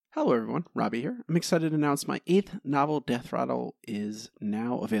Hello everyone, Robbie here. I'm excited to announce my 8th novel, Death Rattle, is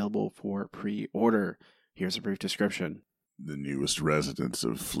now available for pre-order. Here's a brief description. The newest residents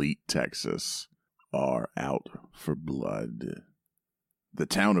of Fleet, Texas are out for blood. The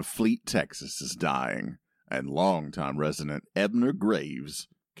town of Fleet, Texas is dying, and longtime resident Ebner Graves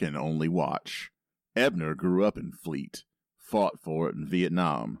can only watch. Ebner grew up in Fleet, fought for it in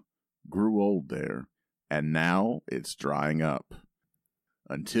Vietnam, grew old there, and now it's drying up.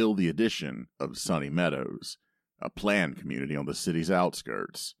 Until the addition of Sunny Meadows, a planned community on the city's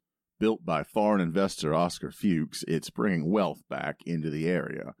outskirts. Built by foreign investor Oscar Fuchs, it's bringing wealth back into the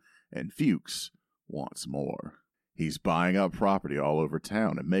area, and Fuchs wants more. He's buying up property all over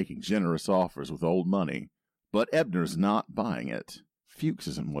town and making generous offers with old money, but Ebner's not buying it. Fuchs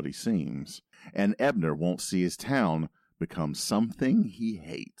isn't what he seems, and Ebner won't see his town become something he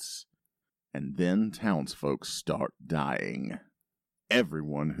hates. And then townsfolk start dying.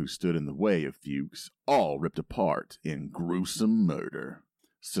 Everyone who stood in the way of Fuchs, all ripped apart in gruesome murder.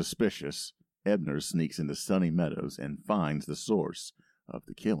 Suspicious, Ebner sneaks into Sunny Meadows and finds the source of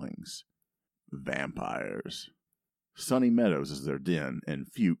the killings. Vampires. Sunny Meadows is their den, and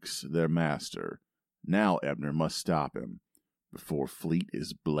Fuchs their master. Now Ebner must stop him, before Fleet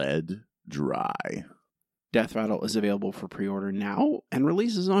is bled dry. Death Rattle is available for pre-order now and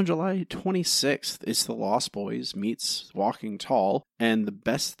releases on July 26th. It's The Lost Boys meets Walking Tall, and the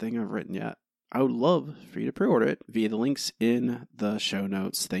best thing I've written yet. I would love for you to pre-order it via the links in the show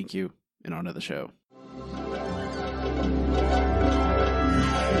notes. Thank you, and on to the show.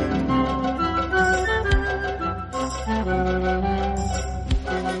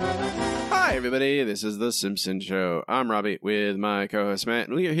 Hi, everybody. This is The Simpsons Show. I'm Robbie with my co-host Matt,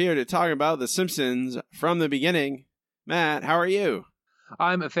 and we are here to talk about The Simpsons from the beginning. Matt, how are you?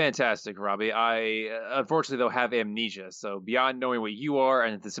 I'm fantastic, Robbie. I, unfortunately, though, have amnesia. So beyond knowing what you are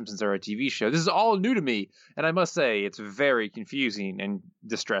and that The Simpsons are a TV show, this is all new to me. And I must say, it's very confusing and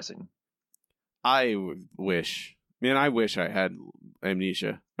distressing. I wish I had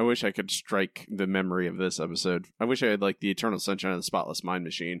amnesia. I wish I could strike the memory of this episode. I wish I had, like, the Eternal Sunshine of the Spotless Mind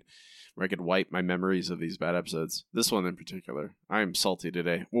machine, where I could wipe my memories of these bad episodes. This one in particular. I am salty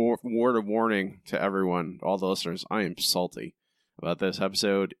today. Word of warning to everyone, all the listeners, I am salty about this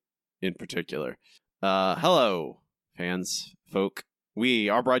episode in particular. Hello, fans, folk. We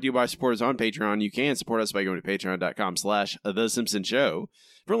are brought to you by supporters on Patreon. You can support us by going to patreon.com/The Simpsons Show.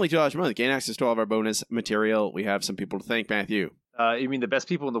 For only $2 a month, gain access to all of our bonus material. We have some people to thank, Matthew. You mean the best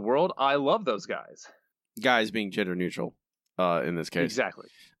people in the world? I love those guys. Guys being gender neutral, in this case. Exactly.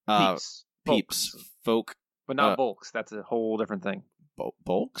 Peeps, folk. But not Volks. That's a whole different thing.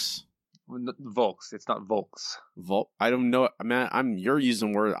 Volks? Volks. It's not Volks. I don't know. Man, you're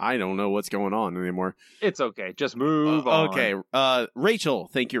using words. I don't know what's going on anymore. It's okay. Just move on. Okay. Rachel.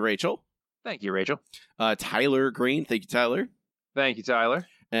 Thank you, Rachel. Thank you, Rachel. Tyler Green. Thank you, Tyler. Thank you, Tyler.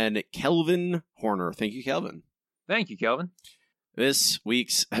 And Kelvin Horner. Thank you, Kelvin. Thank you, Kelvin. This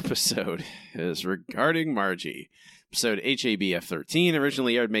week's episode is regarding Margie. Episode HABF 13,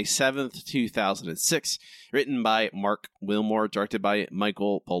 originally aired May 7th, 2006. Written by Mark Wilmore, directed by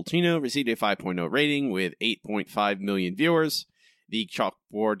Michael Poltino. Received a 5.0 rating with 8.5 million viewers. The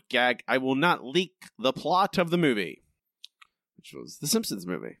chalkboard gag: I will not leak the plot of the movie, which was the Simpsons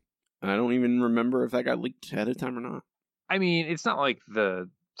movie. And I don't even remember if that got leaked ahead of time or not. I mean, it's not like the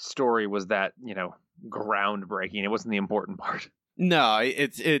story was that, groundbreaking. It wasn't the important part. No,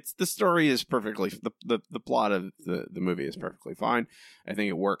 it's the story is perfectly the plot of the movie is perfectly fine. I think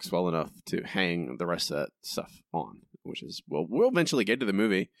it works well enough to hang the rest of that stuff on, which is we'll eventually get to the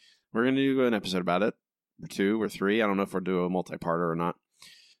movie. We're gonna do an episode about it, or 2 or 3. I don't know if we'll do a multi-parter or not.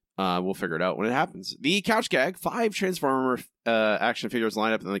 We'll figure it out when it happens. The couch gag: 5 Transformer action figures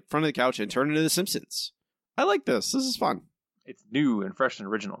line up in the front of the couch and turn into the Simpsons. I like this. This is fun. It's new and fresh and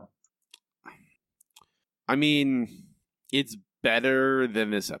original. I mean, it's better than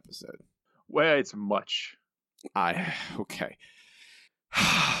this episode. Well, it's much. Okay.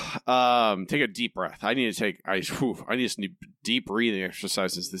 Take a deep breath. I just need deep breathing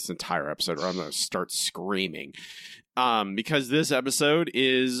exercises this entire episode, or I'm going to start screaming. Because this episode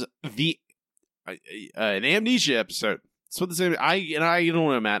is an amnesia episode. That's what the same. I don't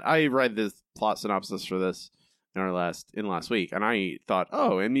know, Matt. I read the plot synopsis for this last week, and I thought,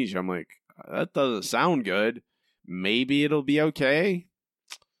 oh, amnesia. I'm like, that doesn't sound good. Maybe it'll be okay.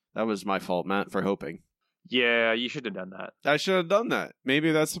 That was my fault, Matt, for hoping. Yeah, you should have done that. I should have done that.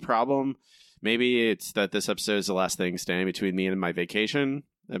 Maybe that's the problem. Maybe it's that this episode is the last thing standing between me and my vacation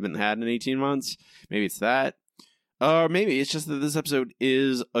I haven't had in 18 months. Maybe it's that. Or maybe it's just that this episode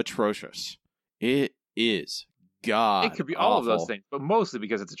is atrocious. It is god It could be awful. all of those things, but mostly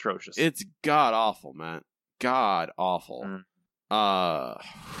because it's atrocious. It's god awful, man. God awful.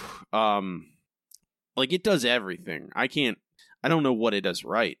 Like, it does everything. I don't know what it does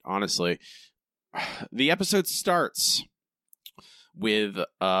right, honestly. The episode starts with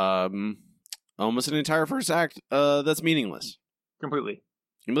almost an entire first act that's meaningless. Completely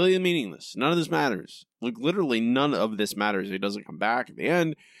Meaningless. None of this matters. Like, literally none of this matters. He doesn't come back at the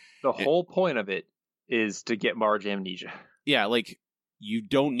end. The whole point of it is to get Marge amnesia. Yeah, like, you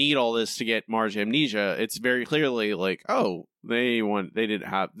don't need all this to get Marge amnesia. It's very clearly like, oh, they didn't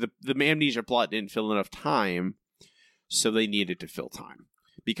have the amnesia plot didn't fill enough time, so they needed to fill time.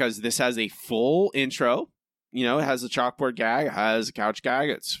 Because this has a full intro. You know, it has a chalkboard gag, it has a couch gag.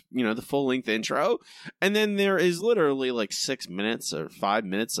 It's, you know, the full length intro. And then there is literally like 6 minutes or 5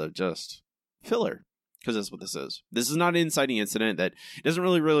 minutes of just filler. Because that's what this is. This is not an inciting incident that doesn't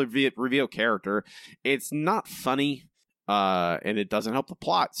really reveal character. It's not funny, and it doesn't help the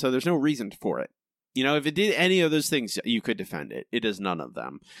plot. So there's no reason for it. You know, if it did any of those things, you could defend it. It does none of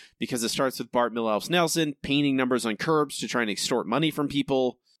them. Because it starts with Bart Milhouse Nelson painting numbers on curbs to try and extort money from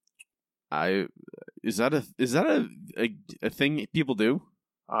people. Is that a thing people do?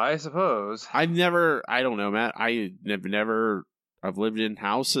 I suppose. I don't know, Matt. I've lived in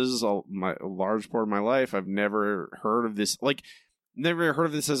houses a large part of my life. I've never heard of this. Like, never heard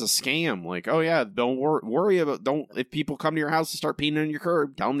of this as a scam. Like, oh yeah, don't worry about, if people come to your house and start painting on your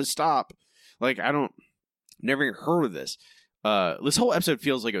curb, tell them to stop. Like, never even heard of this. This whole episode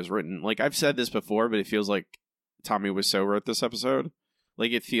feels like it was written. Like, I've said this before, but it feels like Tommy Wiseau wrote this episode.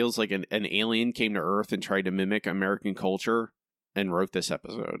 Like, it feels like an alien came to Earth and tried to mimic American culture and wrote this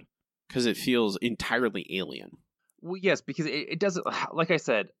episode. Because it feels entirely alien. Well, yes, because it doesn't, like I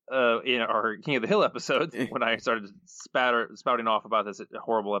said, in our King of the Hill episode, when I started spouting off about this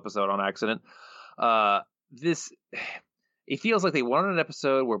horrible episode on accident, it feels like they wanted an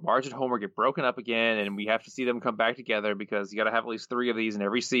episode where Marge and Homer get broken up again, and we have to see them come back together because you got to have at least 3 of these in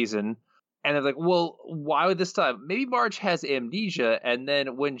every season. And they're like, well, why would this time? Maybe Marge has amnesia, and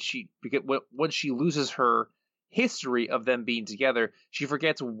then when she loses her history of them being together, she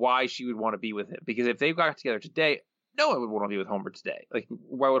forgets why she would want to be with him. Because if they got together today, no one would want to be with Homer today. Like,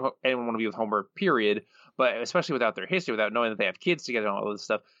 why would anyone want to be with Homer, period? But especially without their history, without knowing that they have kids together and all this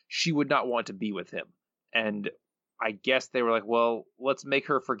stuff, she would not want to be with him. And I guess they were like, well, let's make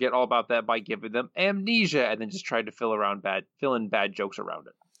her forget all about that by giving them amnesia, and then just tried to fill in bad jokes around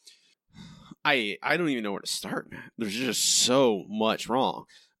it. I don't even know where to start, man. There's just so much wrong.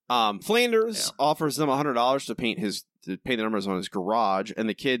 Flanders offers them $100 to paint the numbers on his garage, and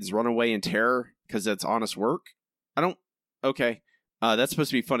the kids run away in terror because that's honest work. Okay. That's supposed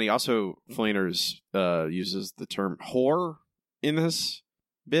to be funny. Also, Flanders uses the term whore in this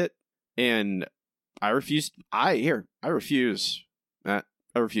bit, and I refuse. Matt. I refuse.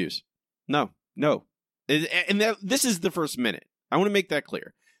 No. And this is the first minute. I want to make that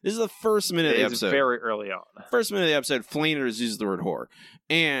clear. This is the first minute of the episode. Very early on. First minute of the episode, Flanders uses the word whore.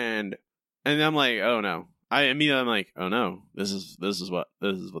 And I'm like, oh no. I'm like, oh no. This is what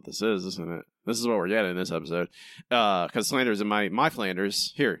this is, isn't it? This is what we're getting in this episode. Because Flanders and my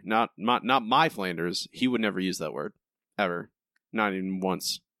Flanders, here, not my Flanders, he would never use that word. Ever. Not even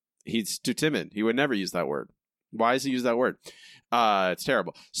once. He's too timid. He would never use that word. Why does he use that word? It's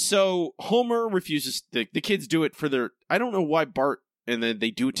terrible. So Homer refuses. The kids do it for their. I don't know why Bart and then they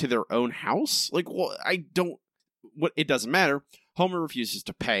do it to their own house. Like, well, it doesn't matter. Homer refuses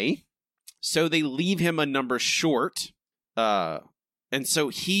to pay, so they leave him a number short. And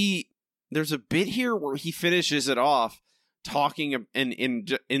so there's a bit here where he finishes it off talking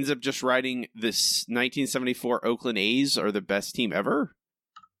and ends up just writing this 1974 Oakland A's are the best team ever.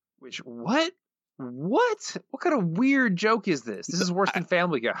 Which, what? What kind of weird joke is this? This is worse than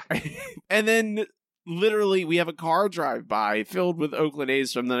Family Guy. And then literally we have a car drive by filled with Oakland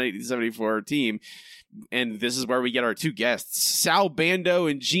A's from the 1974 team. And this is where we get our 2 guests, Sal Bando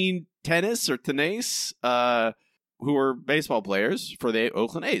and Gene Tenace, who are baseball players for the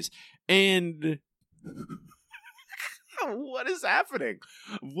Oakland A's. And what is happening?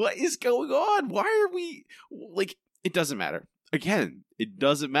 What is going on? Why are we like, it doesn't matter. Again, it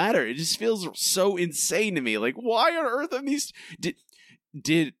doesn't matter. It just feels so insane to me. Like, why on earth are these?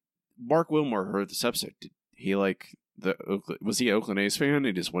 Did Mark Wilmore heard this episode? Did he was he an Oakland A's fan?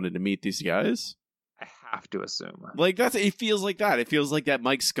 He just wanted to meet these guys. I have to assume. Like, it feels like that. It feels like that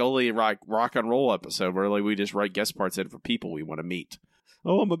Mike Scully rock and roll episode where like we just write guest parts in for people we want to meet.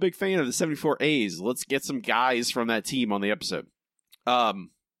 Oh, I'm a big fan of the 74 A's. Let's get some guys from that team on the episode.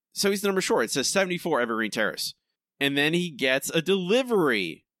 So he's the number short. It says 74 Evergreen Terrace. And then he gets a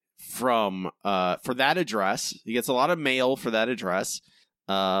delivery from for that address. He gets a lot of mail for that address,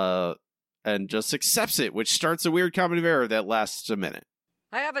 and just accepts it, which starts a weird comedy of error that lasts a minute.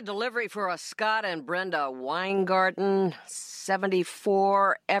 I have a delivery for a Scott and Brenda Weingarten,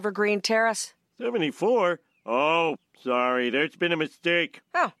 74 Evergreen Terrace. 74? Oh, sorry, there's been a mistake.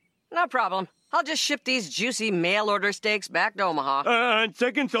 Oh, no problem. I'll just ship these juicy mail-order steaks back to Omaha. On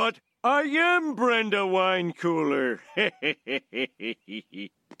second thought, I am Brenda Wine Cooler.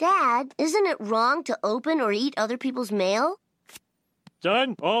 Dad, isn't it wrong to open or eat other people's mail?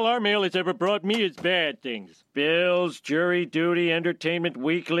 Son, all our mail has ever brought me is bad things. Bills, jury duty, entertainment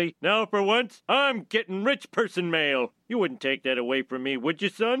weekly. Now, for once, I'm getting rich person mail. You wouldn't take that away from me, would you,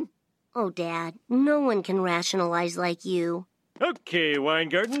 son? Oh, Dad, no one can rationalize like you. Okay,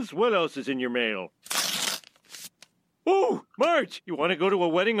 Weingardens, what else is in your mail? Oh, Marge, you want to go to a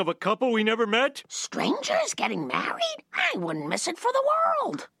wedding of a couple we never met? Strangers getting married? I wouldn't miss it for the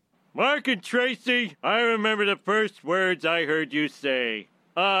world. Mark and Tracy, I remember the first words I heard you say.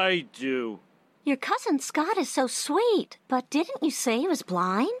 I do. Your cousin Scott is so sweet, but didn't you say he was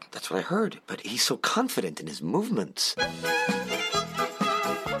blind? That's what I heard, but he's so confident in his movements.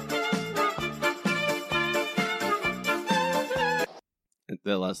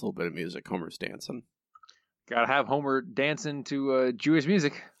 The last little bit of music, Homer's dancing. Gotta have Homer dancing to Jewish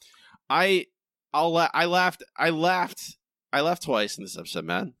music. I laughed twice in this episode,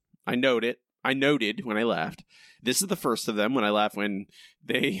 man. I noted when I laughed. This is the first of them when I laugh when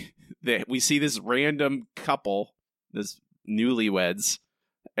we see this random couple, this newlyweds,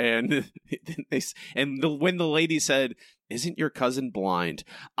 and when the lady said, "Isn't your cousin blind?"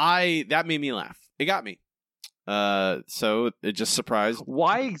 That made me laugh. It got me. So it just surprised.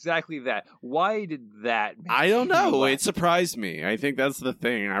 Why exactly that? Why did that? I don't know. It surprised me. I think that's the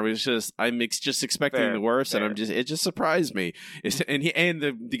thing. I'm just expecting the worst, and it just surprised me. And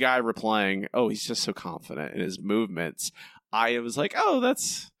the guy replying, "Oh, he's just so confident in his movements." I was like, "Oh,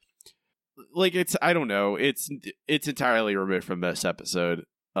 that's like it's." I don't know. It's entirely removed from this episode.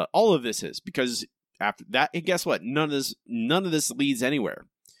 All of this is because after that, and guess what? None of this leads anywhere.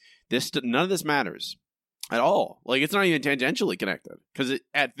 None of this matters at all. Like, it's not even tangentially connected, because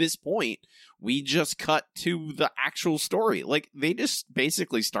at this point we just cut to the actual story. Like, they just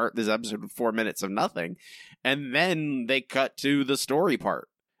basically start this episode with 4 minutes of nothing, and then they cut to the story part.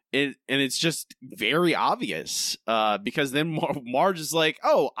 And it's just very obvious, because then Marge is like,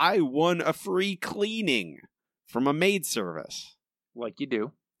 "Oh, I won a free cleaning from a maid service." Like you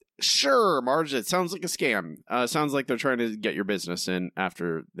do. Sure, Marge, it sounds like a scam. Sounds like they're trying to get your business in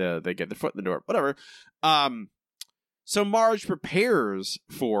after they get their foot in the door. Whatever. So Marge prepares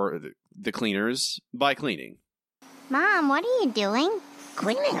for the cleaners by cleaning. Mom, what are you doing?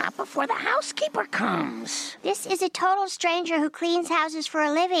 Cleaning up before the housekeeper comes. This is a total stranger who cleans houses for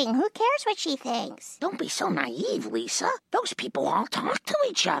a living. Who cares what she thinks? Don't be so naive, Lisa. Those people all talk to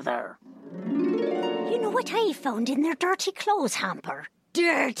each other. You know what I found in their dirty clothes hamper?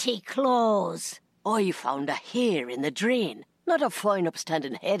 Dirty clothes. I found a hair in the drain. Not a fine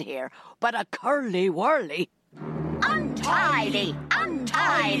upstanding head hair, but a curly-whirly. Untidy!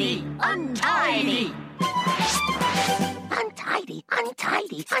 Untidy! Untidy! Untidy!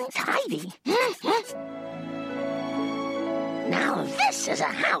 Untidy! Untidy! Now this is a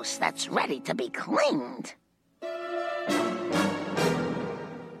house that's ready to be cleaned.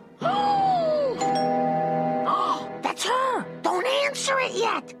 Oh, that's her! Don't answer it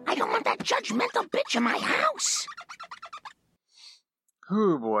yet! I don't want that judgmental bitch in my house!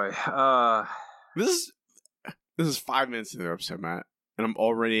 Oh boy. This is 5 minutes into the episode, Matt, and I'm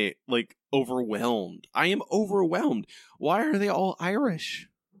already like overwhelmed. I am overwhelmed. Why are they all Irish?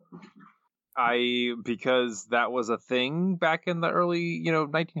 Because that was a thing back in the early,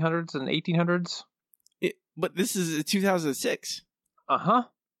 1900s and 1800s. But this is 2006. Uh-huh.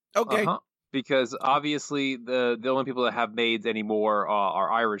 Okay. Uh-huh. Because obviously the only people that have maids anymore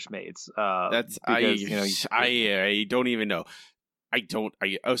are Irish maids. That's because, I don't even know.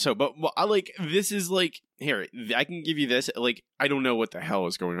 This is like, here, I can give you this. Like, I don't know what the hell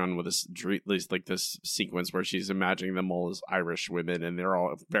is going on with this, at least like this sequence where she's imagining them all as Irish women and they're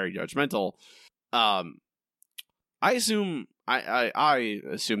all very judgmental. I assume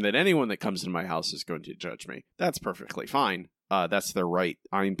that anyone that comes into my house is going to judge me. That's perfectly fine. That's their right.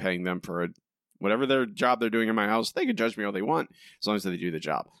 I'm paying them for whatever their job they're doing in my house. They can judge me all they want as long as they do the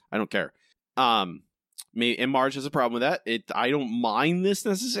job. I don't care. And Marge has a problem with that. I don't mind this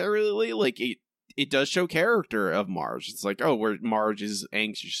necessarily. Like, it does show character of Marge. It's like, oh, where Marge is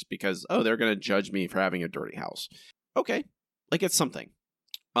anxious because, oh, they're going to judge me for having a dirty house. Okay. Like, it's something.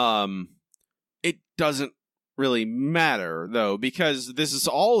 It doesn't really matter, though, because this is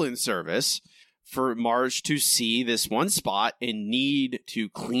all in service for Marge to see this one spot and need to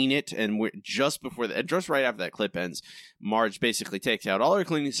clean it. And just right after that clip ends, Marge basically takes out all her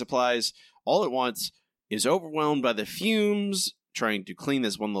cleaning supplies all at once, is overwhelmed by the fumes, trying to clean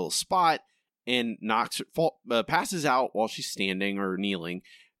this one little spot, and passes out while she's standing or kneeling,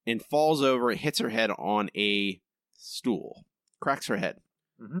 and falls over and hits her head on a stool, cracks her head.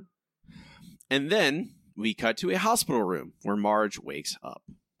 Mm-hmm. And then we cut to a hospital room where Marge wakes up.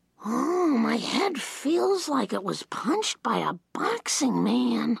 Oh, my head feels like it was punched by a boxing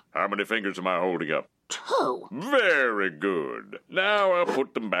man. How many fingers am I holding up? 2. Very good. Now I'll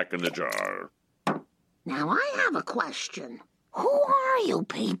put them back in the jar. Now I have a question. Who are you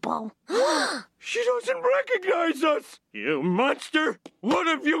people? She doesn't recognize us! You monster! What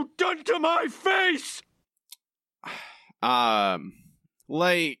have you done to my face?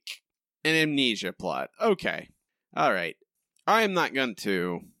 Like an amnesia plot. Okay. All right. I am not going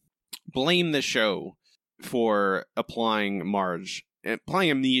to blame the show for applying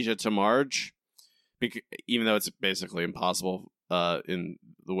amnesia to Marge, even though it's basically impossible in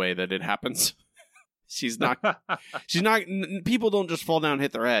the way that it happens. She's not, people don't just fall down and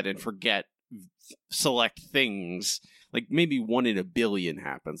hit their head and forget select things. Like, maybe 1 in a billion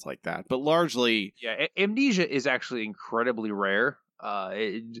happens like that, but largely... Yeah, amnesia is actually incredibly rare.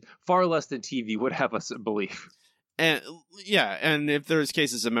 Far less than TV would have us believe. And if there's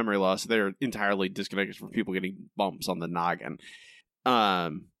cases of memory loss, they're entirely disconnected from people getting bumps on the noggin.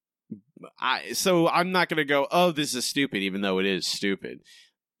 So I'm not going to go, oh, this is stupid, even though it is stupid.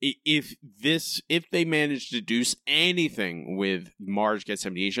 If they manage to do anything with Marge gets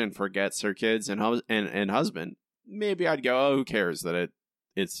amnesia and forgets her kids and husband, maybe I'd go, oh, who cares that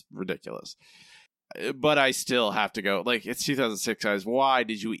it's ridiculous. But I still have to go, like, it's 2006, guys. Why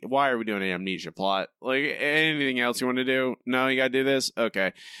are we doing an amnesia plot? Like, anything else you want to do? No, you gotta do this?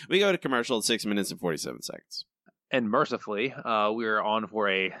 Okay. We go to commercial at 6 minutes and 47 seconds. And mercifully, we're on for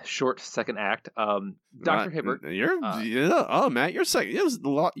a short second act. Dr. Hibbert. Matt, your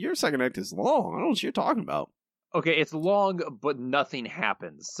second act is long. I don't know what you're talking about. Okay, it's long, but nothing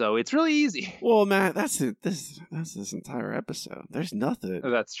happens, so it's really easy. Well, Matt, that's this entire episode. There's nothing.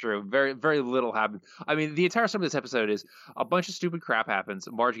 That's true. Very, very little happens. I mean, the entire sum of this episode is a bunch of stupid crap happens.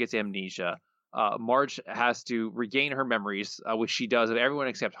 Marge gets amnesia. Marge has to regain her memories, which she does of everyone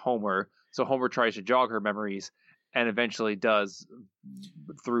except Homer. So Homer tries to jog her memories, and eventually does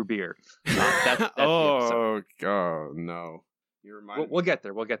through beer. That's oh, God, no. We'll get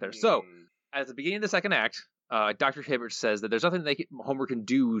there. We'll get there. So, at the beginning of the second act, Dr. Hibbert says that there's nothing Homer can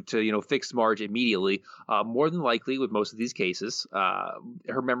do to, fix Marge immediately. More than likely, with most of these cases,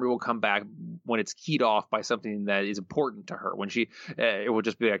 her memory will come back when it's keyed off by something that is important to her. When it will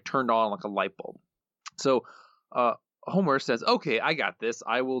just be like turned on like a light bulb. So, Homer says, okay, I got this.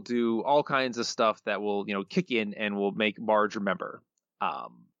 I will do all kinds of stuff that will, kick in and will make Marge remember.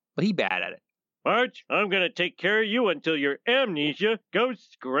 But he's bad at it. Marge, I'm going to take care of you until your amnesia goes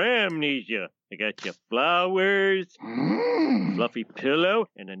scramnesia. I got you flowers, fluffy pillow,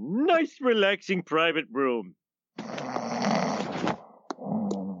 and a nice relaxing private room.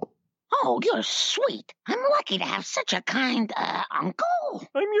 Oh, you're sweet. I'm lucky to have such a kind uncle.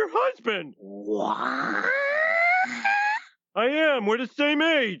 I'm your husband. What? I am. We're the same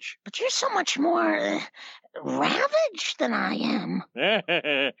age. But you're so much more ravaged than I am.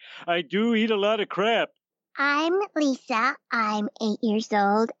 I do eat a lot of crap. I'm Lisa. I'm 8 years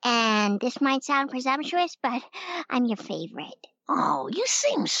old, and this might sound presumptuous, but I'm your favorite. Oh, you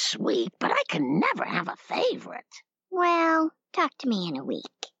seem sweet, but I can never have a favorite. Well, talk to me in a week.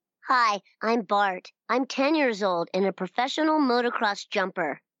 Hi, I'm Bart. I'm 10 years old and a professional motocross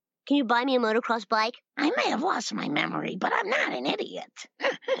jumper. Can you buy me a motocross bike? I may have lost my memory, but I'm not an idiot.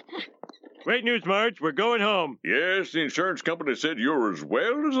 Great news, Marge. We're going home. Yes, the insurance company said you're as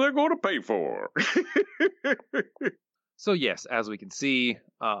well as they're going to pay for. So yes, as we can see,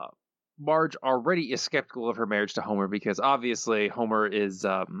 Marge already is skeptical of her marriage to Homer because obviously Homer is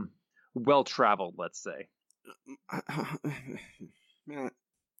well-traveled, let's say. Matt,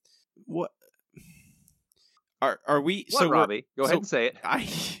 what? Are we? What, so Robbie? Go ahead and say it.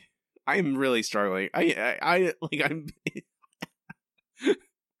 I'm really struggling.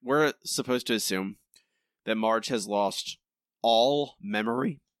 We're supposed to assume that Marge has lost all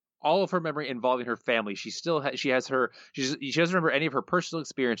memory. All of her memory involving her family. She still she doesn't remember any of her personal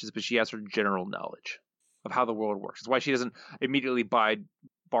experiences, but she has her general knowledge of how the world works. That's why she doesn't immediately buy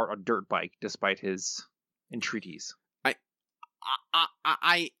Bart a dirt bike, despite his entreaties. I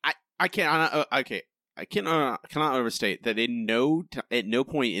cannot overstate that at no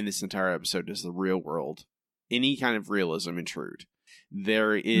point in this entire episode does the real world any kind of realism intrude.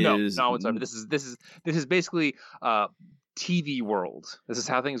 There is no whatsoever. This is basically TV world. This is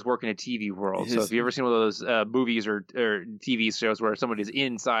how things work in a TV world. So if you've ever seen one of those movies or TV shows where somebody's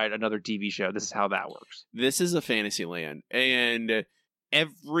inside another TV show, this is how that works. This is a fantasy land, and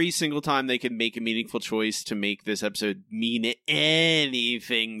every single time they can make a meaningful choice to make this episode mean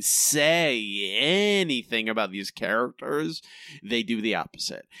anything, say anything about these characters, they do the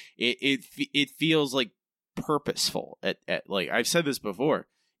opposite. It feels like purposeful. At like I've said this before,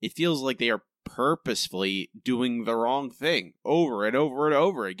 it feels like they are purposefully doing the wrong thing over and over and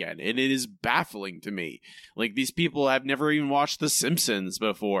over again, and it is baffling to me. Like, these people have never even watched The Simpsons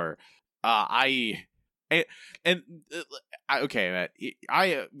before. Okay, Matt,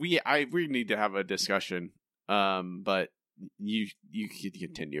 we need to have a discussion. But you can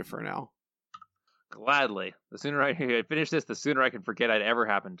continue for now. Gladly. The sooner I finish this, the sooner I can forget it ever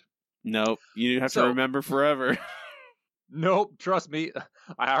happened. Nope, you have to remember forever. Nope, trust me.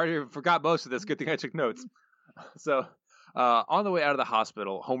 I already forgot most of this. Good thing I took notes. So, on the way out of the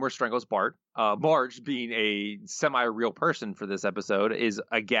hospital, Homer strangles Bart. Marge, being a semi-real person for this episode, is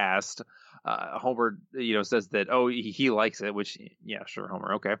aghast. Homer, says that, he likes it, which, yeah, sure,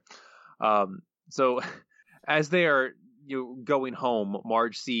 Homer, okay. So, as they are going home,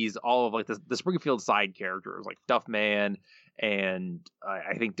 Marge sees all of like the Springfield side characters, like Duff Man and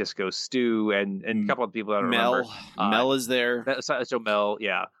I think Disco Stew and a couple of people that I remember. Mel is there. So Mel,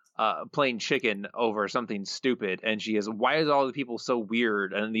 yeah, playing chicken over something stupid, and she is, why is all the people so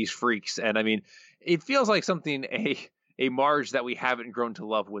weird and these freaks? And I mean, it feels like something a Marge that we haven't grown to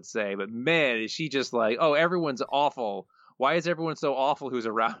love would say, but man, is she just like, oh, everyone's awful. Why is everyone so awful who's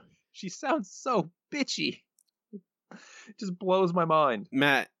around? She sounds so bitchy. It just blows my mind.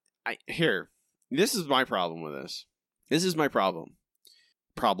 Matt, this is my problem with this. This is my problem.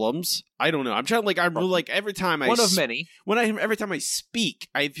 Problems? I don't know. I'm trying every time one of many. Every time I speak,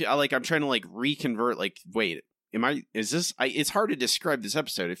 I feel like I'm trying to reconvert. Wait, it's hard to describe this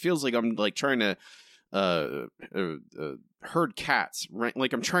episode. It feels like I'm trying to herd cats, right?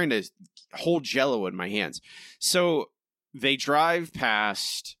 Like I'm trying to hold Jello in my hands. So they drive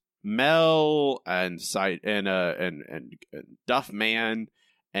past Mel and Duff Man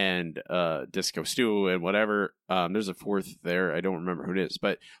and Disco Stew and whatever. There's a fourth there. I don't remember who it is,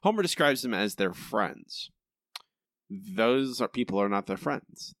 but Homer describes them as their friends. Those people are not their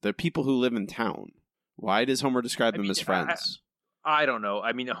friends. They're people who live in town. Why does Homer describe them as friends? I don't know.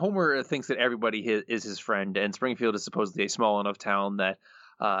 I mean, Homer thinks that everybody is his friend, and Springfield is supposedly a small enough town that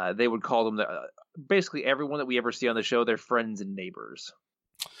they would call them basically everyone that we ever see on the show, they're friends and neighbors.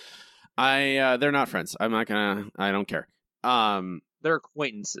 They're not friends. I don't care. They're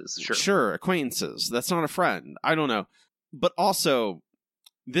acquaintances, sure. Sure, acquaintances. That's not a friend. I don't know. But also,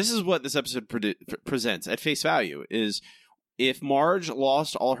 this is what this episode presents at face value, is if Marge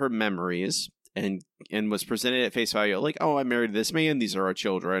lost all her memories and was presented at face value, like, oh, I married this man, these are our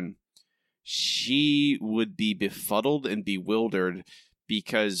children, she would be befuddled and bewildered,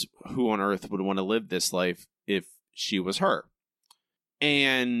 because who on earth would want to live this life if she was her?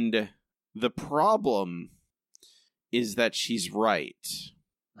 And the problem is that she's right.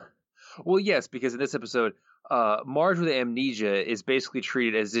 Well, yes, because in this episode, Marge with amnesia is basically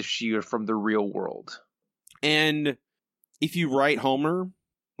treated as if she were from the real world. And if you write Homer,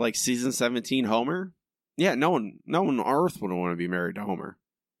 like season 17 Homer, yeah, no one on Earth would want to be married to Homer.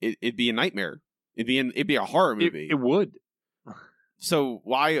 It'd be a nightmare. It'd be a horror movie. It would. So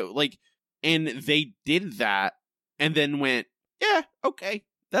why, and they did that and then went, yeah, okay,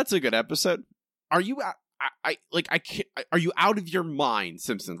 that's a good episode. Are you are you out of your mind,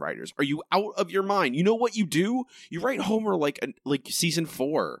 Simpsons writers? Are you out of your mind? You know what you do? You write Homer like season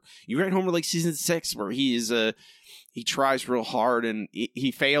 4. You write Homer like season 6, where he tries real hard and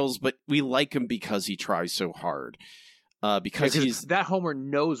he fails, but we like him because he tries so hard. Because that Homer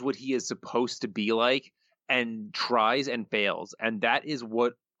knows what he is supposed to be like and tries and fails, and that is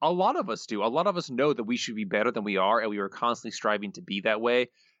what a lot of us do. A lot of us know that we should be better than we are, and we are constantly striving to be that way.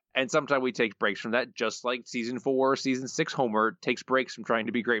 And sometimes we take breaks from that, just like season 4, season 6 Homer takes breaks from trying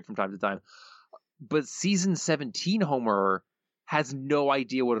to be great from time to time. But season 17 Homer has no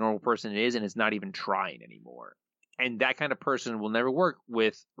idea what a normal person is and is not even trying anymore. And that kind of person will never work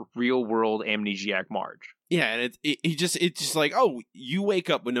with real world amnesiac Marge. Yeah, and it's just like, oh, you wake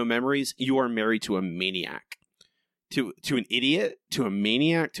up with no memories, you are married to a maniac. To an idiot, to a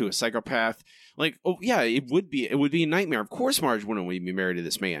maniac, to a psychopath. Like, oh yeah, it would be a nightmare. Of course Marge wouldn't want to be married to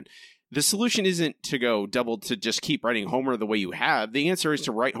this man. The solution isn't to go double to just keep writing Homer the way you have. The answer is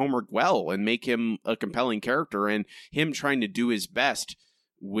to write Homer well and make him a compelling character, and him trying to do his best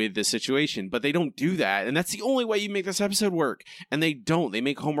with the situation, but they don't do that, and that's the only way you make this episode work. And they don't. They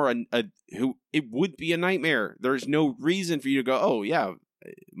make Homer who it would be a nightmare. There's no reason for you to go, oh yeah,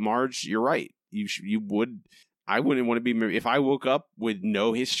 Marge, you're right. I wouldn't want to be if I woke up with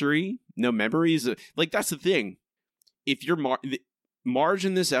no history, no memories. Like, that's the thing. If you're Marge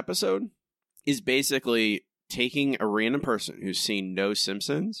in this episode is basically taking a random person who's seen no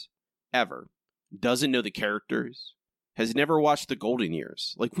Simpsons ever, doesn't know the characters, has never watched the Golden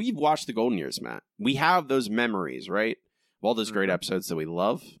Years. Like, we've watched the Golden Years, Matt. We have those memories, right? Of all those great episodes that we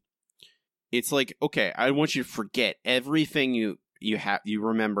love. It's like, okay, I want you to forget everything you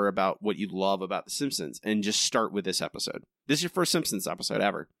remember about what you love about The Simpsons and just start with this episode. This is your first Simpsons episode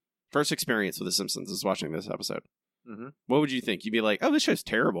ever. First experience with The Simpsons is watching this episode. Mm-hmm. What would you think? You'd be like, oh, this show's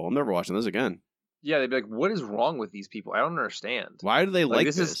terrible. I'm never watching this again. Yeah, they'd be like, what is wrong with these people? I don't understand. Why do they like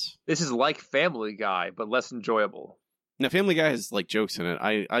this? This is like Family Guy, but less enjoyable. Now, Family Guy has like jokes in it.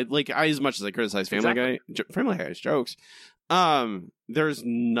 I as much as I criticize Family Guy, Family Guy has jokes. There's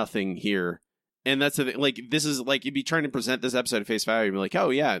nothing here. And that's the thing. Like, this is like, you'd be trying to present this episode at face value and be like,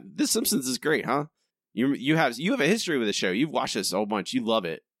 oh yeah, this Simpsons is great, huh? You have a history with the show. You've watched this a whole bunch. You love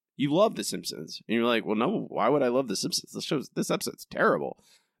it. You love The Simpsons. And you're like, well, no, why would I love The Simpsons? This episode's terrible.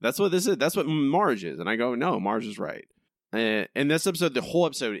 That's what this is. That's what Marge is. And I go, no, Marge is right. And this episode, the whole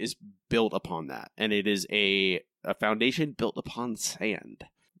episode is built upon that. And it is a foundation built upon sand.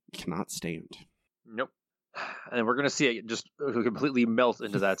 Cannot stand. Nope. And we're going to see it just completely melt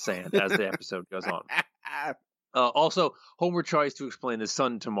into that sand as the episode goes on. Also, Homer tries to explain his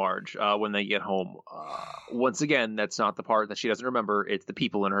son to Marge when they get home. Once again, that's not the part that she doesn't remember. It's the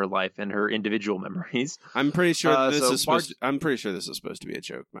people in her life and her individual memories. I'm pretty sure this is supposed to be a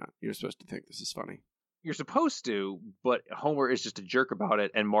joke, Matt. You're supposed to think this is funny. You're supposed to, but Homer is just a jerk about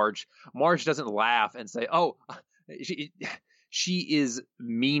it, and Marge doesn't laugh and say, "Oh, she is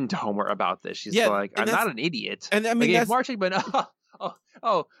mean to Homer about this." She's like, "I'm not an idiot." And I mean, like, if Marge had been,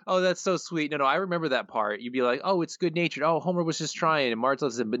 oh, that's so sweet. No, I remember that part. You'd be like, oh, it's good natured. Oh, Homer was just trying, and Marge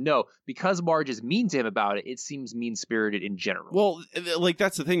loves him. But no, because Marge is mean to him about it, it seems mean spirited in general. Well, like,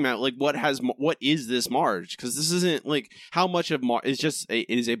 that's the thing, Matt. Like, what is this Marge? Because this isn't like how much of Marge is just it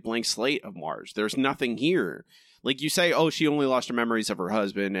is a blank slate of Marge. There's nothing here. Like, you say, oh, she only lost her memories of her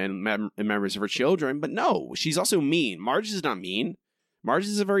husband and memories of her children, but no, she's also mean. Marge is not mean. Marge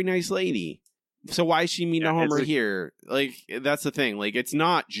is a very nice lady. So why is she mean to Homer here? Like, that's the thing. Like, it's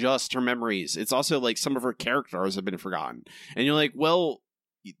not just her memories. It's also, like, some of her characters have been forgotten. And you're like, well,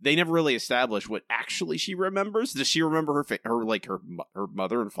 they never really establish what actually she remembers. Does she remember her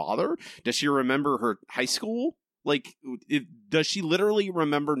mother and father? Does she remember her high school? Like, does she literally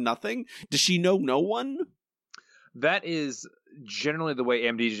remember nothing? Does she know no one? That is generally the way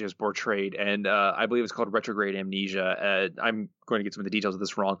amnesia is portrayed, and I believe it's called retrograde amnesia. I'm going to get some of the details of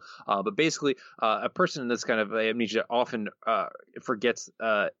this wrong, but basically, a person in this kind of amnesia often forgets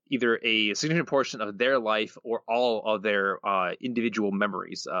either a significant portion of their life or all of their individual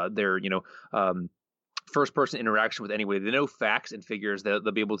memories. Their first person interaction with anybody. They know facts and figures that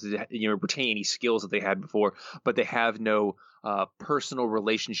they'll be able to retain any skills that they had before, but they have no personal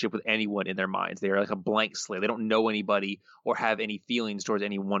relationship with anyone in their minds. They are like a blank slate. They don't know anybody or have any feelings towards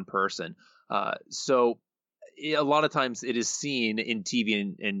any one person. So a lot of times it is seen in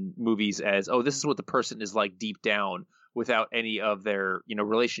TV and movies as, oh, this is what the person is like deep down, without any of their,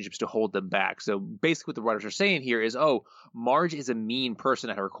 relationships to hold them back. So basically what the writers are saying here is, oh, Marge is a mean person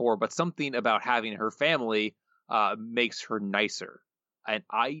at her core, but something about having her family makes her nicer. And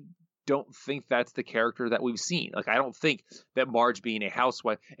I don't think that's the character that we've seen. Like, I don't think that Marge being a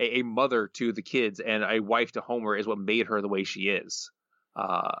housewife, a mother to the kids and a wife to Homer is what made her the way she is.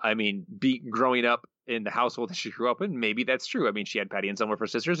 Growing up in the household that she grew up in, maybe that's true. I mean, she had Patty and Selma for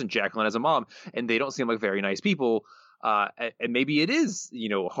sisters and Jacqueline as a mom, and they don't seem like very nice people. And maybe it is,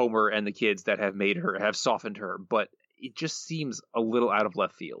 Homer and the kids that have softened her, but it just seems a little out of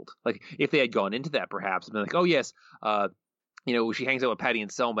left field. Like, if they had gone into that, perhaps, and been like, oh yes, she hangs out with Patty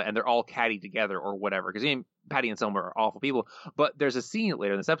and Selma and they're all catty together or whatever. Because Patty and Selma are awful people. But there's a scene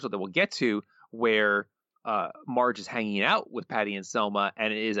later in this episode that we'll get to where Marge is hanging out with Patty and Selma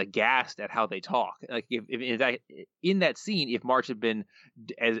and is aghast at how they talk. Like, if in that scene, if Marge had been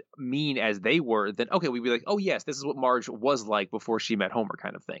as mean as they were, then okay, we'd be like, oh yes, this is what Marge was like before she met Homer,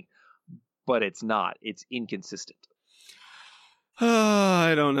 kind of thing. But it's not. It's inconsistent.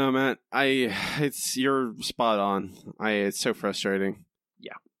 I don't know, Matt. You're spot on. It's so frustrating.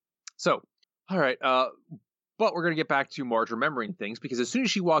 Yeah. So, all right. But we're going to get back to Marge remembering things, because as soon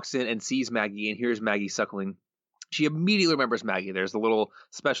as she walks in and sees Maggie and hears Maggie suckling, she immediately remembers Maggie. There's the little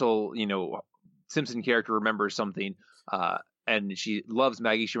special, Simpson character remembers something. and she loves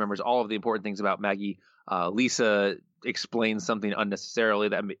Maggie. She remembers all of the important things about Maggie. Lisa explains something unnecessarily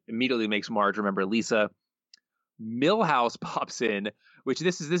that immediately makes Marge remember Lisa. Milhouse pops in, which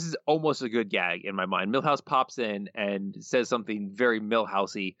this is almost a good gag in my mind. Milhouse pops in and says something very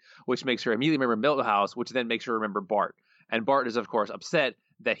Milhousey, which makes her immediately remember Milhouse, which then makes her remember Bart. And Bart is, of course, upset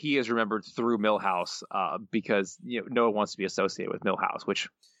that he is remembered through Milhouse because no one wants to be associated with Milhouse, which,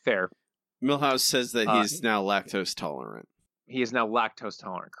 fair. Milhouse says that he's now lactose tolerant. He is now lactose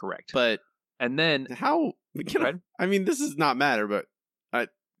tolerant, correct. But and then how? I mean, this does not matter, but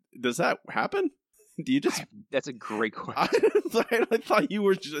does that happen? Do you just? That's a great question. I thought you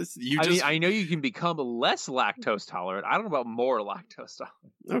were just. I know you can become less lactose tolerant. I don't know about more lactose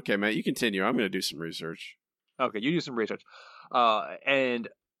tolerant. Okay, Matt, you continue. I'm going to do some research. Okay, you do some research. And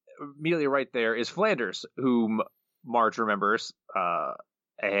immediately right there is Flanders, whom Marge remembers,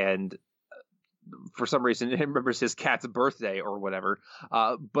 and for some reason remembers his cat's birthday or whatever.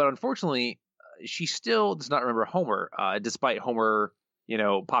 But unfortunately, she still does not remember Homer, despite Homer,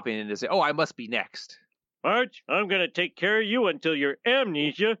 popping in to say, "Oh, I must be next." Marge, I'm gonna take care of you until your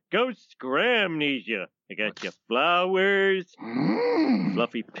amnesia goes scramnesia. I got you flowers,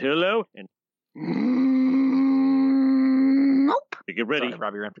 fluffy pillow, and nope. Get ready. Sorry,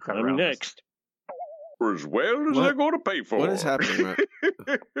 Robbie, you're gonna have to cut I'm around next. As well as they're going to pay for. What is happening, Matt?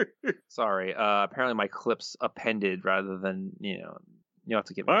 Sorry. Apparently my clips appended rather than you have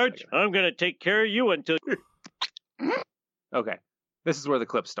to give me Marge, I'm gonna take care of you until. Okay, this is where the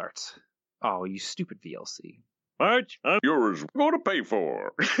clip starts. Oh, you stupid VLC. Marge, you're going to pay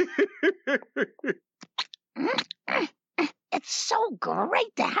for. It's so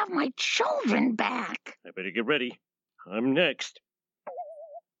great to have my children back. I better get ready. I'm next.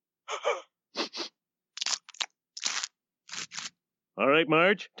 All right,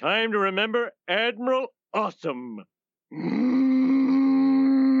 Marge, time to remember Admiral Awesome.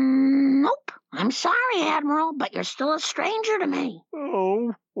 Nope. I'm sorry, Admiral, but you're still a stranger to me.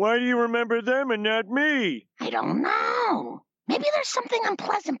 Oh, why do you remember them and not me? I don't know. Maybe there's something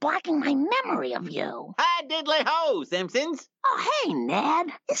unpleasant blocking my memory of you. Hi, diddly ho, Simpsons. Oh, hey, Ned.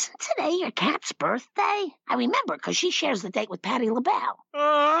 Isn't today your cat's birthday? I remember because she shares the date with Patti LaBelle.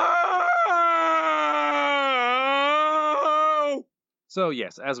 Oh! So,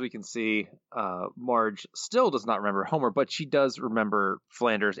 yes, as we can see, Marge still does not remember Homer, but she does remember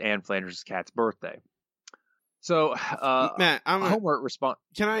Flanders and Flanders' cat's birthday. So, Matt, Homer responds.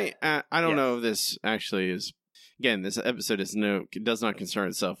 Can I? I don't know if this actually is. Again, this episode does not concern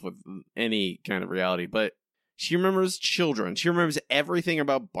itself with any kind of reality, but she remembers children. She remembers everything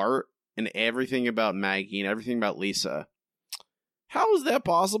about Bart and everything about Maggie and everything about Lisa. How is that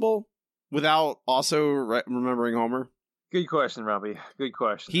possible without also remembering Homer? Good question, Robbie. Good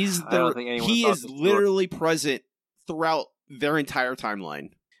question. He is literally present throughout their entire timeline.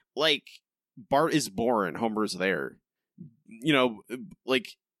 Like, Bart is born, Homer's there.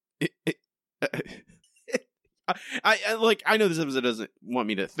 I know this episode doesn't want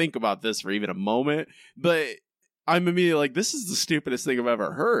me to think about this for even a moment, but I'm immediately like, this is the stupidest thing I've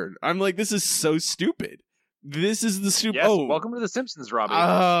ever heard. I'm like, this is so stupid. This is the stupid. Yes, welcome to The Simpsons, Robbie.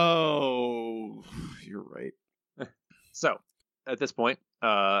 Oh, you're right. So, at this point,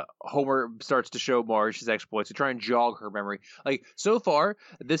 Homer starts to show Marge his exploits to try and jog her memory. Like, so far,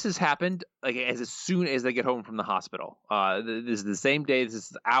 this has happened as soon as they get home from the hospital. This is the same day. This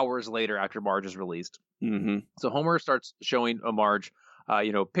is hours later after Marge is released. Mm-hmm. So Homer starts showing Marge,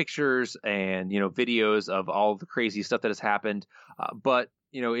 pictures and videos of all the crazy stuff that has happened. But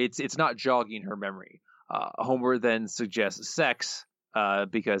it's not jogging her memory. Homer then suggests sex.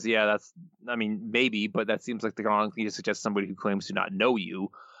 Because maybe, but that seems like the wrong thing to suggest somebody who claims to not know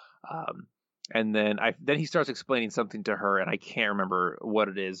you. And then he starts explaining something to her, and I can't remember what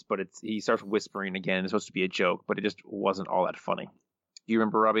it is, but he starts whispering again. It's supposed to be a joke, but it just wasn't all that funny. Do you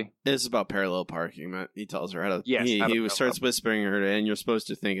remember, Robbie? It's about parallel parking, Matt. He tells her how to. Yes, he starts whispering her, and you're supposed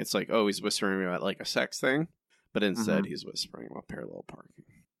to think it's like, oh, he's whispering about like a sex thing, but instead he's whispering about parallel parking.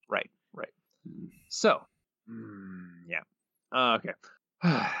 Right. So, yeah. Okay.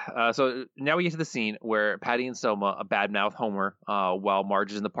 So now we get to the scene where Patty and Selma badmouth Homer while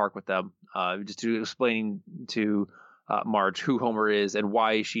Marge is in the park with them, just to explaining to Marge who Homer is and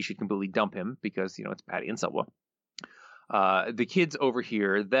why she should completely dump him because, it's Patty and Selma. The kids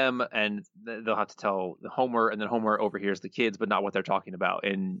overhear them and they'll have to tell Homer, and then Homer overhears the kids, but not what they're talking about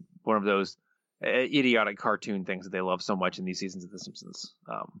in one of those idiotic cartoon things that they love so much in these seasons of The Simpsons.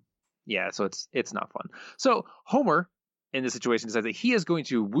 So it's not fun. So Homer, in this situation, decides that he is going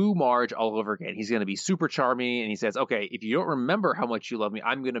to woo Marge all over again. He's going to be super charming, and he says, okay, if you don't remember how much you love me,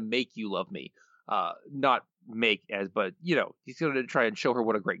 I'm going to make you love me. Not make as, but he's going to try and show her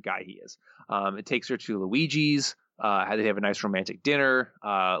what a great guy he is. It takes her to Luigi's. They have a nice romantic dinner.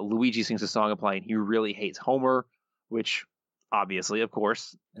 Luigi sings a song implying he really hates Homer, which obviously, of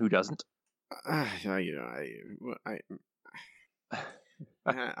course, who doesn't? I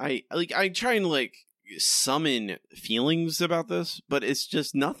try and like summon feelings about this, but it's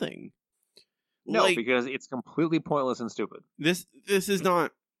just nothing. No, because it's completely pointless and stupid. This is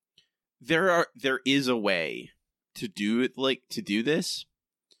not. There is a way to do it, to do this,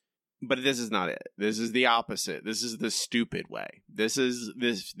 but this is not it. This is the opposite. This is the stupid way. This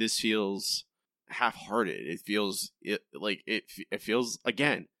feels half-hearted. It feels it feels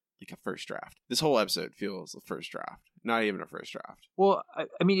again like a first draft. This whole episode feels a first draft, not even a first draft. Well,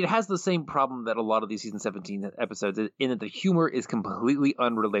 I mean, it has the same problem that a lot of these season 17 episodes, in that the humor is completely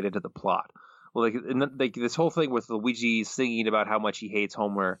unrelated to the plot. Well, this whole thing with Luigi singing about how much he hates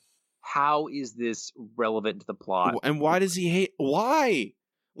Homer. How is this relevant to the plot? And why does he hate? Why?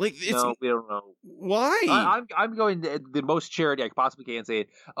 We don't know. Why? I'm going the most charity I possibly can say.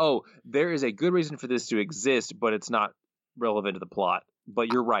 Oh, there is a good reason for this to exist, but it's not relevant to the plot.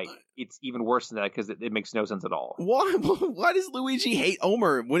 But you're right. It's even worse than that because it makes no sense at all. Why? Why does Luigi hate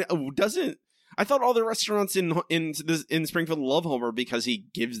Homer? I thought all the restaurants in Springfield love Homer because he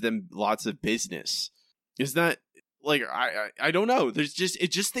gives them lots of business. Is that? I don't know. It's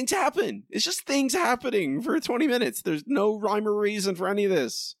just things happen. It's just things happening for 20 minutes. There's no rhyme or reason for any of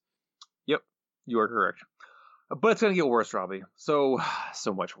this. Yep, you are correct. But it's going to get worse, Robbie. So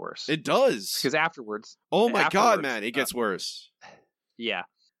much worse. It does. Because afterwards... Oh my God, man. It gets worse. Yeah.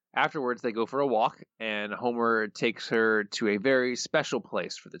 Afterwards, they go for a walk, and Homer takes her to a very special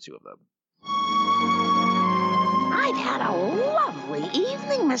place for the two of them. I've had a lovely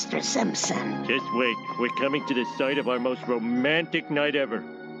evening, Mr. Simpson. Just wait. We're coming to the site of our most romantic night ever.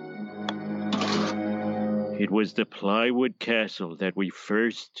 It was the plywood castle that we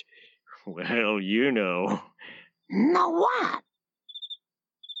first... Well, you know. Know what?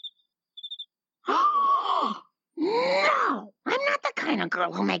 No! I'm not the kind of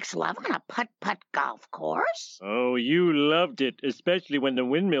girl who makes love on a putt-putt golf course. Oh, you loved it, especially when the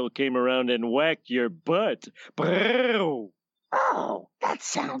windmill came around and whacked your butt. Brrr! Oh, that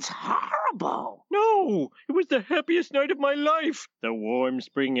sounds horrible. No, it was the happiest night of my life. The warm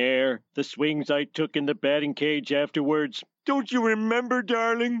spring air, the swings I took in the batting cage afterwards. Don't you remember,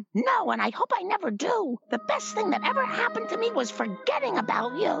 darling? No, and I hope I never do. The best thing that ever happened to me was forgetting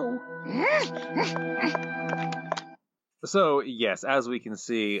about you. So, yes, as we can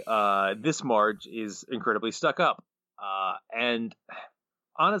see, this Marge is incredibly stuck up. And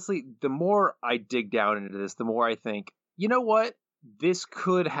honestly, the more I dig down into this, the more I think, you know what? This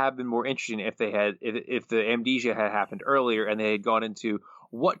could have been more interesting if the amnesia had happened earlier and they had gone into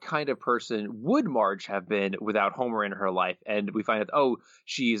what kind of person would Marge have been without Homer in her life. And we find out,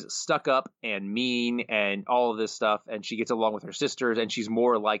 she's stuck up and mean and all of this stuff, and she gets along with her sisters, and she's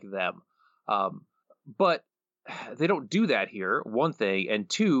more like them. But they don't do that here, one thing. And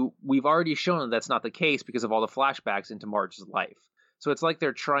two, we've already shown that's not the case because of all the flashbacks into Marge's life. So it's like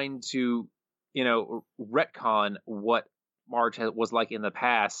they're trying to, retcon what Marge was like in the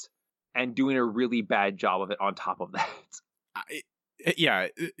past and doing a really bad job of it on top of that.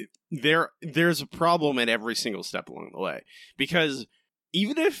 There's a problem at every single step along the way. Because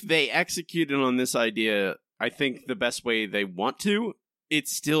even if they executed on this idea, I think the best way they want to,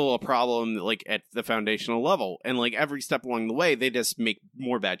 it's still a problem at the foundational level. And every step along the way, they just make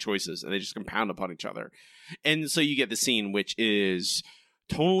more bad choices and they just compound upon each other. And so you get the scene, which is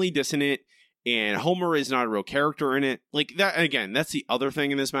totally dissonant, and Homer is not a real character in it. That, again, that's the other thing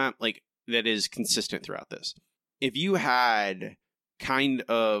in this map, that is consistent throughout this. If you had kind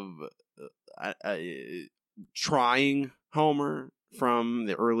of trying Homer from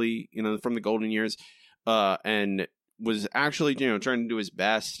the early, from the golden years, and was actually, trying to do his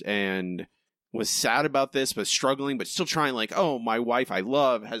best and was sad about this, but struggling, but still trying, my wife I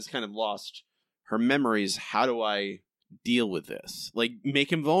love has kind of lost her memories. How do I deal with this?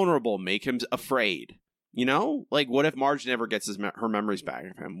 Make him vulnerable, make him afraid. What if Marge never gets her memories back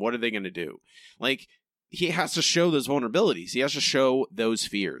of him? What are they going to do? He has to show those vulnerabilities. He has to show those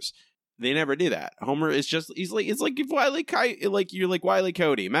fears. They never do that. Homer is just, it's like if you're like Wile E.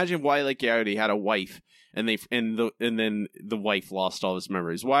 Coyote. Imagine if Wile E. Coyote had a wife and then the wife lost all his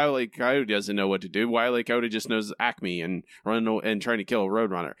memories. Wile E. Coyote doesn't know what to do. Wile E. Coyote just knows Acme and trying to kill a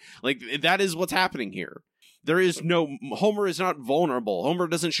roadrunner. That is what's happening here. Homer is not vulnerable. Homer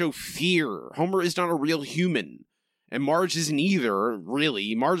doesn't show fear. Homer is not a real human. And Marge isn't either,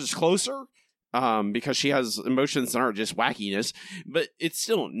 really. Marge is closer, because she has emotions that aren't just wackiness, but it's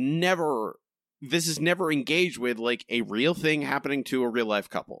still never this is never engaged with like a real thing happening to a real life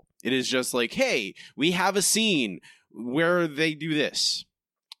couple. It is just like, hey, we have a scene where they do this.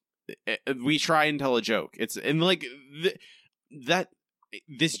 We try and tell a joke. It's and like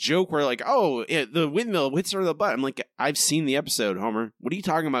this joke where like, oh, the windmill hits her in the butt. I'm like, I've seen the episode, Homer. What are you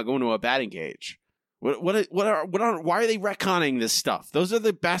talking about going to a batting cage? Why are they retconning this stuff? Those are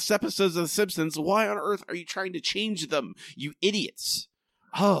the best episodes of The Simpsons. Why on earth are you trying to change them, you idiots?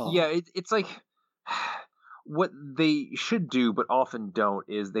 Oh, yeah, it's like what they should do, but often don't,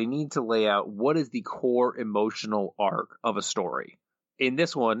 is they need to lay out what is the core emotional arc of a story. In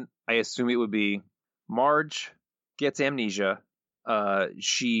this one, I assume it would be Marge gets amnesia.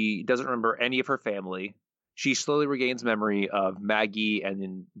 She doesn't remember any of her family. She slowly regains memory of Maggie and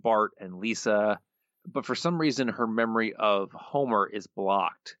then Bart and Lisa. But for some reason, her memory of Homer is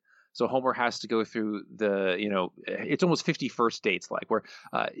blocked. So Homer has to go through it's almost 50 first dates, like where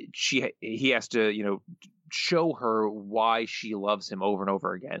he has to, show her why she loves him over and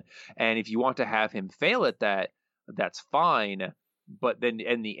over again. And if you want to have him fail at that, that's fine. But then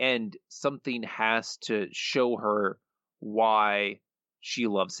in the end, something has to show her why she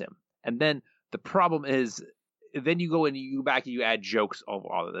loves him. And then the problem is, then you go and you go back and you add jokes of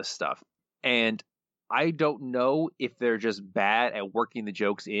all of this stuff. And I don't know if they're just bad at working the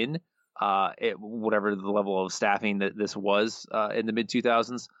jokes in, whatever the level of staffing that this was in the mid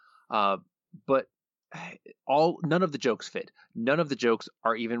 2000s. But none of the jokes fit. None of the jokes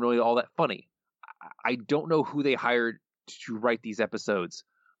are even really all that funny. I don't know who they hired to write these episodes,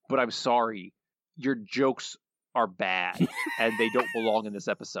 but I'm sorry, your jokes are bad and they don't belong in this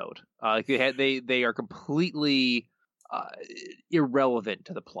episode. They are completely irrelevant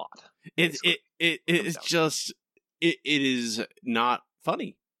to the plot. It is not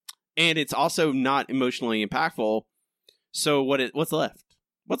funny, and it's also not emotionally impactful. So what's left?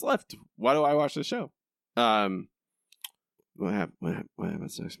 What's left? Why do I watch the show? What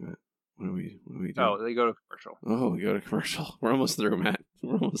happens next, Matt? What do we do? Oh, they go to commercial. Oh, we go to commercial. We're almost through, Matt.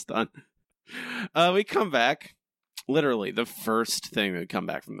 We're almost done. We come back. Literally, the first thing that come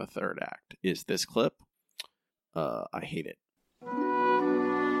back from the third act is this clip. I hate it.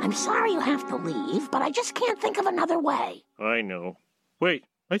 I'm sorry you have to leave, but I just can't think of another way. I know. Wait,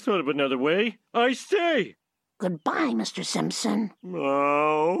 I thought of another way. I stay. Goodbye, Mr. Simpson.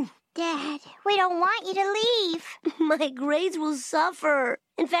 Oh. Dad, we don't want you to leave. My grades will suffer.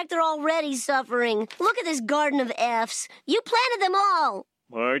 In fact, they're already suffering. Look at this garden of Fs. You planted them all.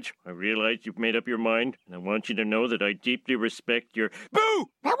 Marge, I realize you've made up your mind, and I want you to know that I deeply respect your... Boo!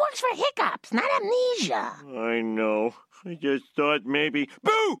 That works for hiccups, not amnesia. I know. I just thought maybe...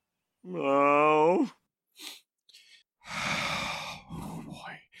 Boo! Oh. Oh,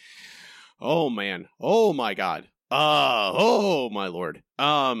 boy. Oh, man. Oh, my God. Oh, my Lord.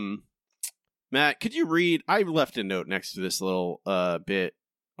 Matt, could you read... I left a note next to this little bit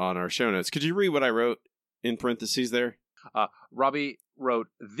on our show notes. Could you read what I wrote in parentheses there? Robbie wrote,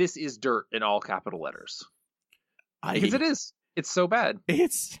 "This is dirt" in all capital letters. Because it is. It's so bad.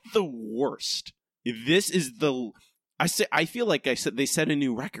 It's the worst. This is the... I feel like they set a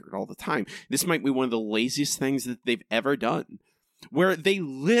new record all the time. This might be one of the laziest things that they've ever done. Where they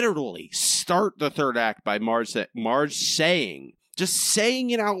literally start the third act by Marge saying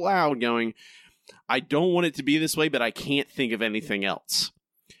it out loud, going, I don't want it to be this way, but I can't think of anything else.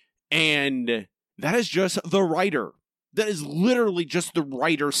 And that is just the writer. That is literally just the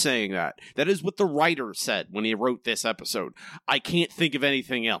writer saying that. That is what the writer said when he wrote this episode. I can't think of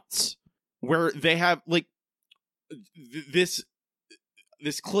anything else. Where they have, like, this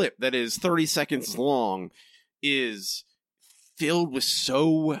clip that is 30 seconds long is filled with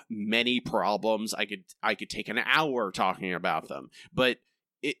so many problems. I could take an hour talking about them. But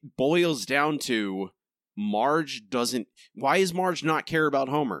it boils down to Marge doesn't... Why does Marge not care about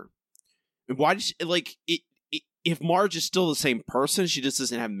Homer? Why does she, if Marge is still the same person, she just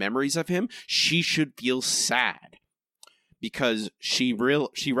doesn't have memories of him, she should feel sad. Because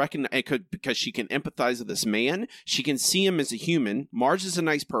because she can empathize with this man. She can see him as a human. Marge is a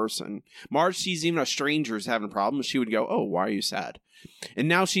nice person. Marge sees even a stranger is having problems. She would go, oh, why are you sad? And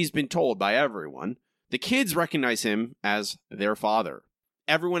now she's been told by everyone. The kids recognize him as their father.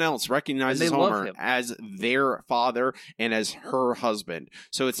 Everyone else recognizes Homer as their father and as her husband.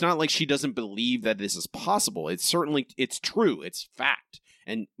 So it's not like she doesn't believe that this is possible. It's true. It's fact.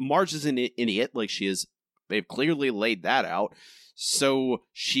 And Marge is an idiot like she is. They've clearly laid that out. So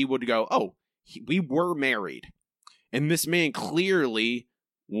she would go, oh, we were married. And this man clearly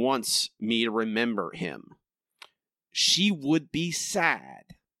wants me to remember him. She would be sad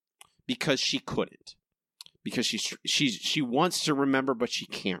because she couldn't. because she wants to remember, but she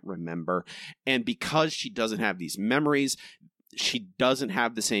can't remember. And because she doesn't have these memories, she doesn't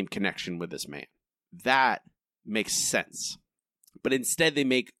have the same connection with this man. That makes sense. But instead, they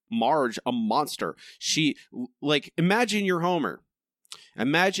make Marge a monster. Imagine you're Homer.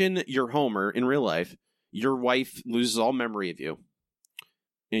 Imagine you're Homer in real life. Your wife loses all memory of you.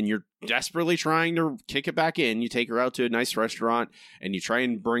 And you're desperately trying to kick it back in. You take her out to a nice restaurant, and you try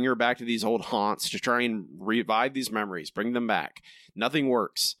and bring her back to these old haunts to try and revive these memories, bring them back. Nothing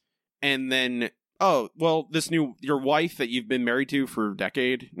works. And then, your wife that you've been married to for a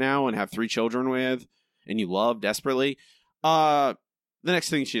decade now and have 3 children with, and you love desperately, the next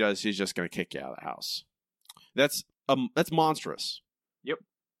thing she does, she's just going to kick you out of the house. That's monstrous. Yep.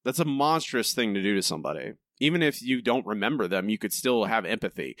 That's a monstrous thing to do to somebody. Even if you don't remember them, you could still have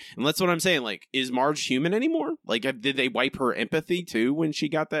empathy. And that's what I'm saying. Like, is Marge human anymore? Like, did they wipe her empathy too when she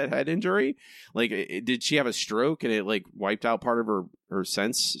got that head injury? Like, did she have a stroke and it like wiped out part of her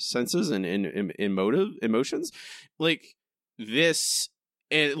senses and emotions? Like this,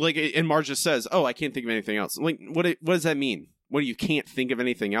 and Marge just says, "Oh, I can't think of anything else." Like, what does that mean? What, you can't think of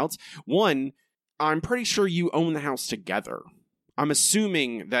anything else? One, I'm pretty sure you own the house together. I'm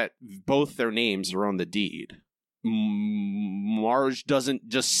assuming that both their names are on the deed. Marge doesn't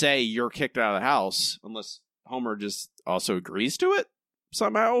just say you're kicked out of the house unless Homer just also agrees to it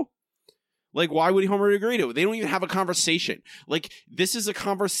somehow. Like, why would Homer agree to it? They don't even have a conversation. Like, this is a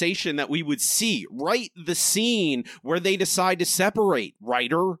conversation that we would see. Write the scene where they decide to separate,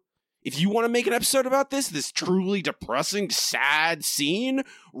 writer. If you want to make an episode about this truly depressing, sad scene,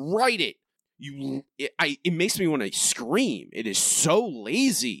 write it. It makes me want to scream. It is so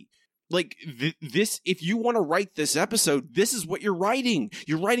lazy. Like, this, if you want to write this episode, this is what you're writing.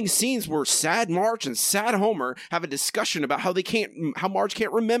 You're writing scenes where sad Marge and sad Homer have a discussion about how Marge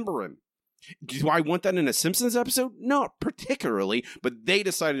can't remember him. Do I want that in a Simpsons episode? Not particularly, but they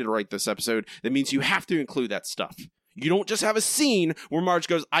decided to write this episode. That means you have to include that stuff. You don't just have a scene where Marge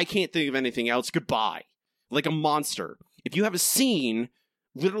goes, I can't think of anything else, goodbye. Like a monster. If you have a scene,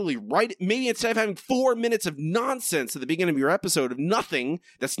 literally write, maybe instead of having 4 minutes of nonsense at the beginning of your episode of nothing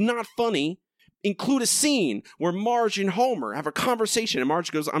that's not funny, include a scene where Marge and Homer have a conversation and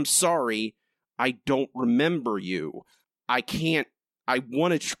Marge goes, I'm sorry, I don't remember you. I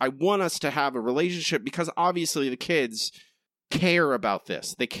want us to have a relationship because obviously the kids care about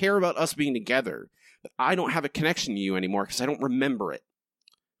this. They care about us being together. But I don't have a connection to you anymore because I don't remember it.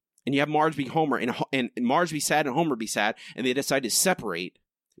 And you have Marge be Homer and Marge be sad and Homer be sad, and they decide to separate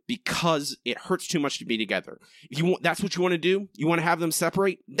because it hurts too much to be together. That's what you want to do? You want to have them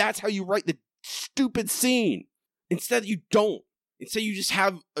separate? That's how you write the stupid scene. Instead, you don't. Instead, you just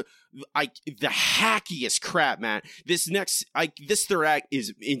have the hackiest crap, man. This third act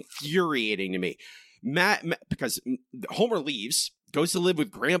is infuriating to me. Because Homer leaves, goes to live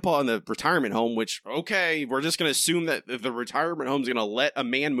with Grandpa in the retirement home, which, okay, we're just going to assume that the retirement home's going to let a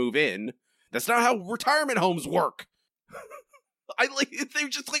man move in. That's not how retirement homes work. They're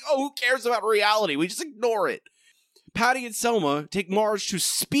just like, oh, who cares about reality? We just ignore it. Patty and Selma take Marge to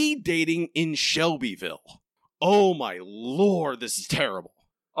speed dating in Shelbyville. Oh my lord, this is terrible.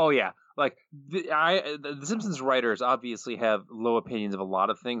 Oh yeah, like the Simpsons writers obviously have low opinions of a lot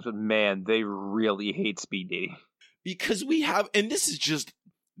of things, but man, they really hate speed dating. Because we have, and this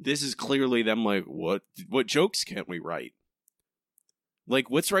is clearly them like, what jokes can't we write? Like,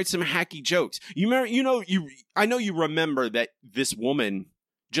 let's write some hacky jokes. I know you remember that this woman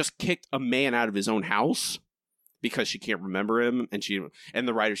just kicked a man out of his own house because she can't remember him, and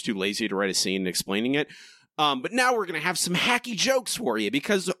the writer's too lazy to write a scene explaining it. But now we're going to have some hacky jokes for you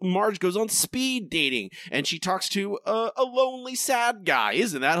because Marge goes on speed dating and she talks to a lonely, sad guy.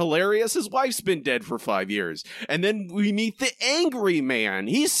 Isn't that hilarious? His wife's been dead for 5 years. And then we meet the angry man.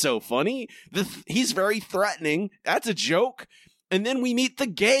 He's so funny. He's very threatening. That's a joke. And then we meet the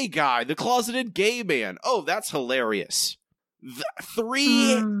gay guy, the closeted gay man. Oh, that's hilarious. The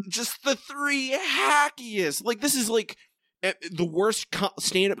three hackiest. Like, this is like the worst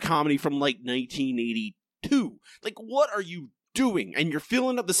stand-up comedy from like 1982. Like, what are you doing? And you're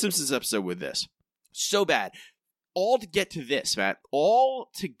filling up the Simpsons episode with this. So bad. All to get to this, Matt. All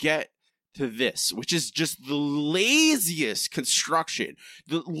to get to this, which is just the laziest construction.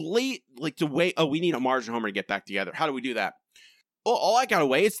 The way, we need a Marge and Homer to get back together. How do we do that? Well, all I got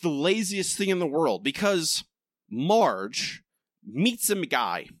away, it's the laziest thing in the world because Marge meets a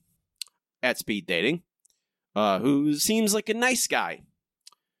guy at speed dating who seems like a nice guy.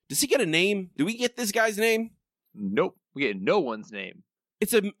 Does he get a name? Do we get this guy's name? Nope. We get no one's name.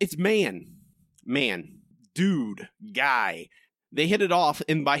 It's man. Man. Dude. Guy. They hit it off,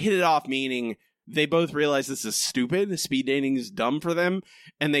 and by hit it off meaning They both realize this is stupid. Speed dating is dumb for them,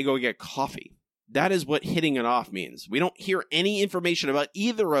 and they go get coffee. That is what hitting it off means. We don't hear any information about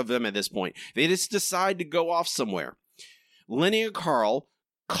either of them at this point. They just decide to go off somewhere. Lenny and Carl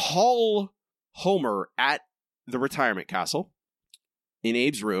call Homer at the retirement castle in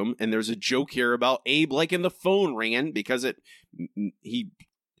Abe's room, and there's a joke here about Abe liking the phone ringing because he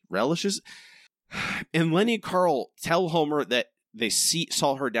relishes. And Lenny and Carl tell Homer that they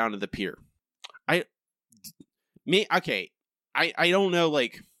saw her down at the pier. I don't know,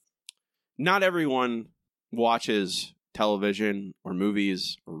 like, not everyone watches television or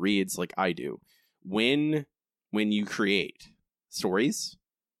movies or reads like I do. When you create stories,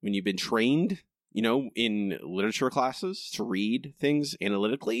 when you've been trained, in literature classes to read things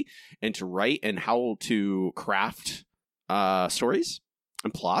analytically and to write and how to craft stories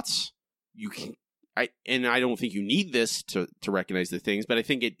and plots, I don't think you need this to recognize the things, but I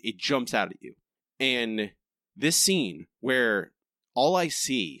think it jumps out at you. And this scene where all I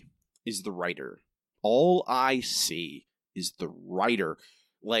see is the writer. All I see is the writer.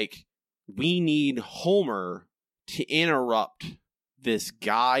 Like, we need Homer to interrupt this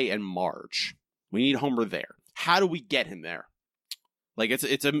guy and Marge. We need Homer there. How do we get him there? Like,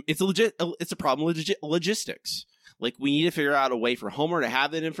 it's a problem logistics. Like, we need to figure out a way for Homer to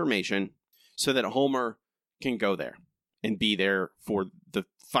have that information so that Homer can go there and be there for the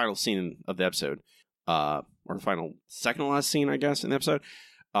final scene of the episode. Or the final second to last scene, I guess, in the episode.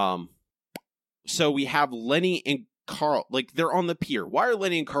 So we have Lenny and Carl, like, they're on the pier. Why are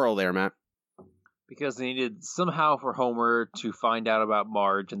Lenny and Carl there, Matt? Because they needed somehow for Homer to find out about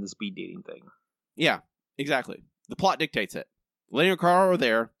Marge and the speed dating thing. Yeah, exactly. The plot dictates it. Lenny and Carl are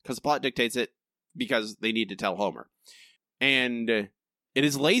there because the plot dictates it because they need to tell Homer. And it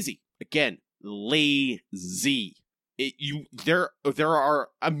is lazy. Again, lazy. There are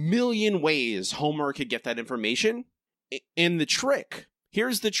a million ways Homer could get that information. And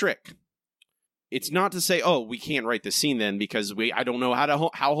here's the trick. It's not to say, oh, we can't write the scene then because I don't know how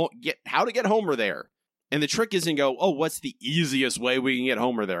to get Homer there. And the trick isn't go, oh, what's the easiest way we can get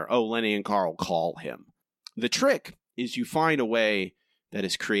Homer there? Oh, Lenny and Carl call him. The trick is you find a way that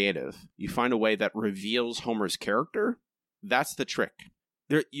is creative. You find a way that reveals Homer's character. That's the trick.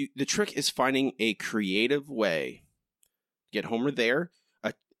 The trick is finding a creative way to get Homer there,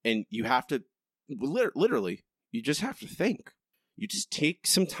 and you have to, literally, you just have to think. You just take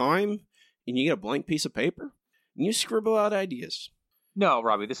some time, and you get a blank piece of paper, and you scribble out ideas. No,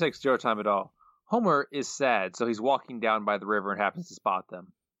 Robbie, this takes zero time at all. Homer is sad, so he's walking down by the river and happens to spot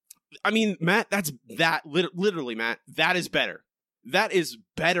them. I mean, Matt, literally, Matt, that is better. That is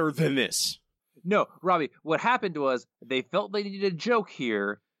better than this. No, Robbie, what happened was they felt they needed a joke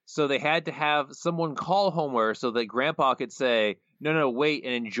here, so they had to have someone call Homer so that Grandpa could say, no, wait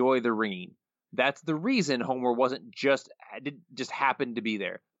and enjoy the ringing. That's the reason Homer didn't just happen to be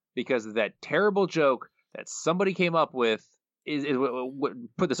there. Because of that terrible joke that somebody came up with is what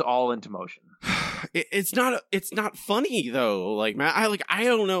put this all into motion. It's not funny though. Like, man, I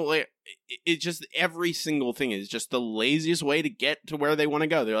don't know. Like, it's just every single thing is just the laziest way to get to where they want to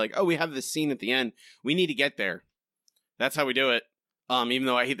go. They're like, oh, we have this scene at the end. We need to get there. That's how we do it. Even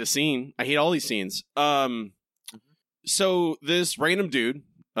though I hate the scene, I hate all these scenes. So this random dude,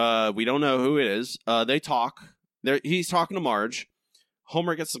 we don't know who it is. They talk. He's talking to Marge.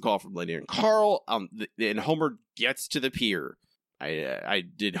 Homer gets the call from Lenny and Carl, and Homer gets to the pier.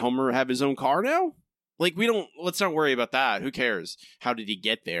 Did Homer have his own car now? Like, let's not worry about that. Who cares? How did he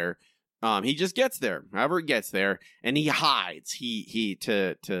get there? He just gets there. However he gets there, and he hides. He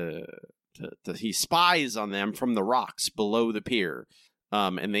spies on them from the rocks below the pier.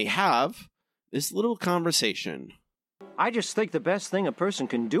 And they have this little conversation. I just think the best thing a person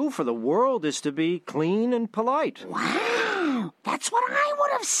can do for the world is to be clean and polite. Wow, that's what I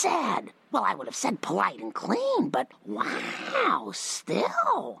would have said. Well, I would have said polite and clean, but wow,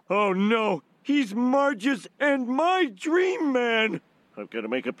 still. Oh no, he's Marge's and my dream man. I've got to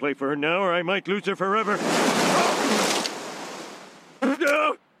make a play for her now or I might lose her forever.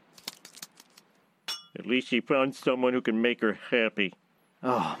 At least she found someone who can make her happy.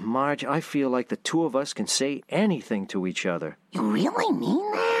 Oh, Marge, I feel like the two of us can say anything to each other. You really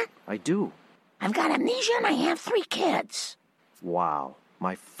mean that? I do. I've got amnesia and I have 3 kids. Wow.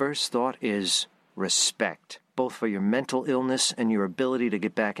 My first thought is respect, both for your mental illness and your ability to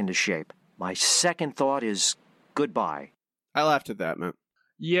get back into shape. My second thought is goodbye. I laughed at that, man.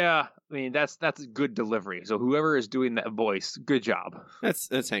 Yeah, I mean, that's good delivery. So whoever is doing that voice, good job.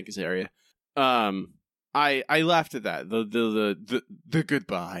 That's Hank Azaria. I laughed at that. The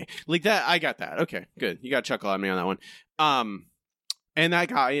goodbye. Like that, I got that. Okay, good. You got a chuckle at me on that one. And that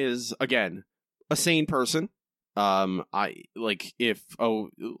guy is, again, a sane person. We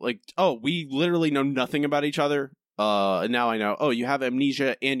literally know nothing about each other. And now I know, oh, you have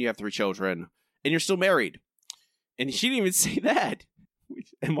amnesia and you have 3 children and you're still married. And she didn't even say that.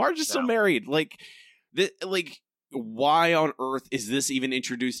 And Marge is still married. Why on earth is this even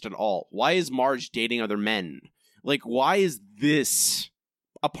introduced at all? Why is Marge dating other men? Like, why is this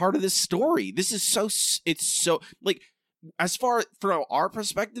a part of this story? This is as far from our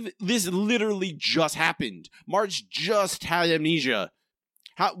perspective, this literally just happened. Marge just had amnesia.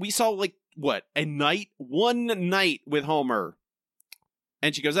 We saw one night with Homer,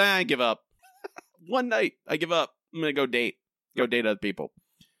 and she goes, I give up. One night, I give up. I'm gonna go date other people.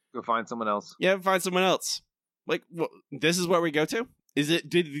 Go find someone else. Yeah, find someone else. Like, this is where we go to?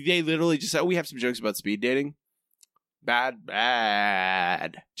 Did they literally just say, we have some jokes about speed dating?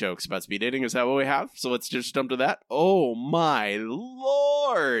 Bad jokes about speed dating. Is that what we have? So let's just jump to that. Oh my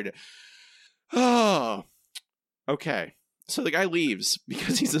Lord. Oh, okay. So the guy leaves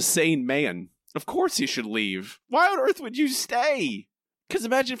because he's a sane man. Of course he should leave. Why on earth would you stay? Because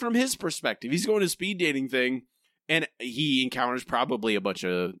imagine from his perspective, he's going to a speed dating thing and he encounters probably a bunch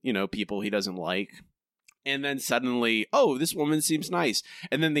of, people he doesn't like. And then suddenly, oh, this woman seems nice.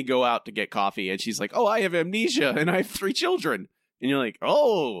 And then they go out to get coffee and she's like, oh, I have amnesia and I have 3 children. And you're like,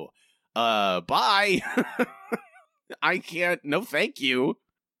 oh, bye. I can't. No, thank you.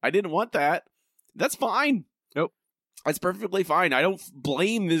 I didn't want that. That's fine. Nope. That's perfectly fine. I don't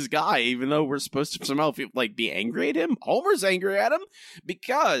blame this guy, even though we're supposed to somehow be angry at him. Homer's angry at him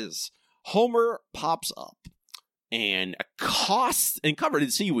because Homer pops up and accosts, and covered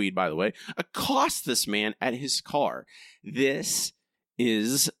in seaweed, by the way, accosts this man at his car. This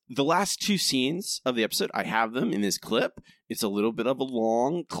is the last 2 scenes of the episode. I have them in this clip. It's a little bit of a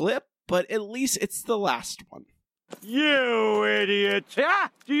long clip, but at least it's the last one. You idiot!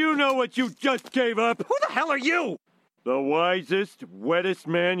 Ah! Do you know what you just gave up? Who the hell are you? The wisest, wettest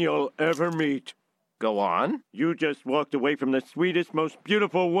man you'll ever meet. Go on. You just walked away from the sweetest, most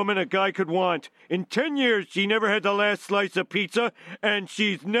beautiful woman a guy could want. In 10 years, she never had the last slice of pizza, and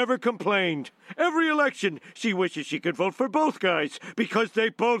she's never complained. Every election, she wishes she could vote for both guys, because they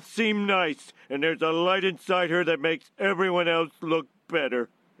both seem nice, and there's a light inside her that makes everyone else look better.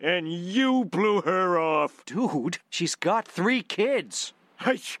 And you blew her off. Dude, she's got 3 kids.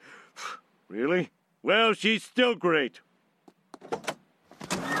 Really? Well, she's still great.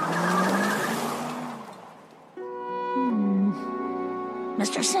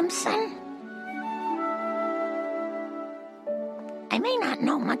 Mr. Simpson? I may not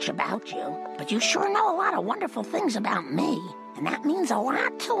know much about you, but you sure know a lot of wonderful things about me, and that means a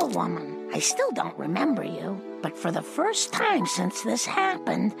lot to a woman. I still don't remember you, but for the first time since this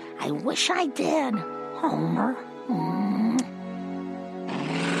happened, I wish I did. Homer.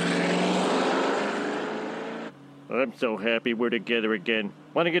 I'm so happy we're together again.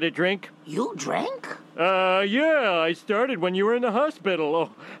 Want to get a drink? You drink? Yeah, I started when you were in the hospital.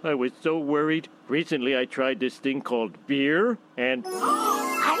 Oh, I was so worried. Recently, I tried this thing called beer, and...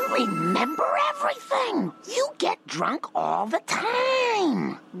 I remember everything! You get drunk all the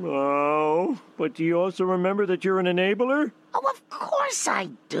time! Oh, but do you also remember that you're an enabler? Oh, of course I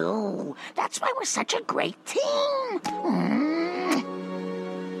do. That's why we're such a great team.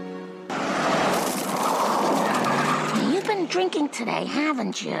 You've been drinking today,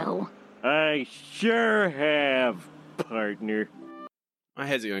 haven't you? I sure have, partner. My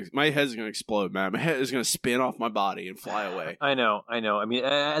head's gonna explode, man. My head is gonna spin off my body and fly away. I know. I mean,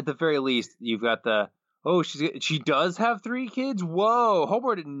 at the very least, you've got she does have 3 kids. Whoa,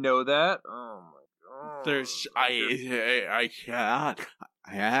 Homer didn't know that. Oh my god. I can't.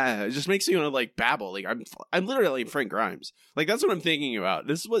 Yeah, it just makes me want to babble. I'm literally Frank Grimes. That's what I'm thinking about.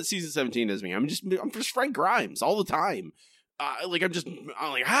 This is what season 17 does me. I'm just Frank Grimes all the time. I just want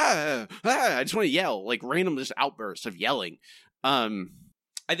to yell, random just outbursts of yelling. I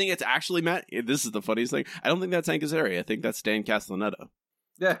think it's actually Matt. This is the funniest thing. I don't think that's Hank Azaria. I think that's Dan Castellaneta.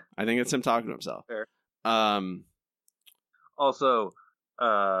 Yeah, I think it's him talking to himself. Fair. Also,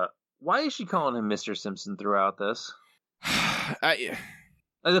 why is she calling him Mr. Simpson throughout this?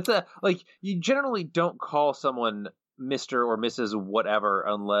 You generally don't call someone Mr. or Mrs. whatever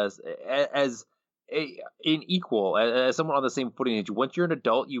unless as an equal, as someone on the same footing as you. Once you're an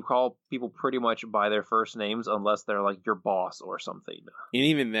adult, you call people pretty much by their first names unless they're your boss or something. And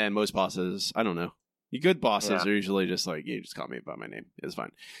even then, most bosses, I don't know. You good bosses are usually just you just call me by my name. It's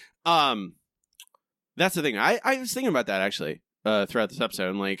fine. That's the thing. I was thinking about that actually throughout this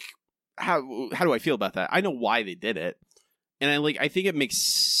episode. And how do I feel about that? I know why they did it. And I think it makes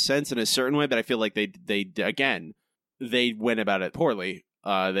sense in a certain way, but I feel like they went about it poorly.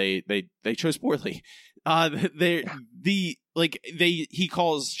 They chose poorly. She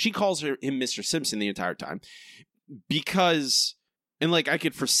calls him Mr. Simpson the entire time because, and like I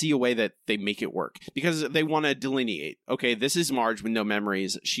could foresee a way that they make it work because they want to delineate. Okay, this is Marge with no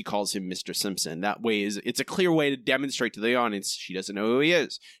memories. She calls him Mr. Simpson. That way it's a clear way to demonstrate to the audience she doesn't know who he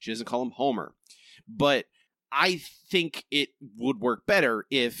is. She doesn't call him Homer. But I think it would work better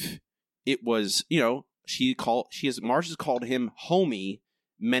if it was, Marge has called him homie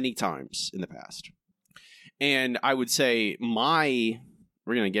many times in the past. And I would say we're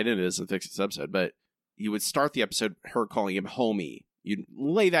going to get into this and fix this episode, but you would start the episode her calling him homie. You'd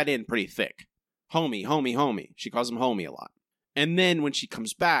lay that in pretty thick. Homie, homie, homie. She calls him homie a lot. And then when she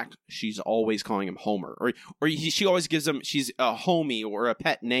comes back, she's always calling him Homer. She always gives him, she's a homie or a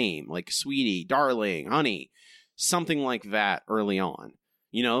pet name, like sweetie, darling, honey, something like that early on.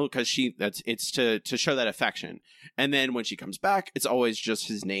 Because it's to show that affection. And then when she comes back, it's always just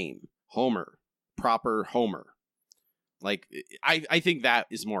his name, Homer, proper Homer. Like, I think that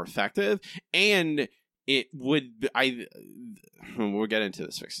is more effective. And it would, we'll get into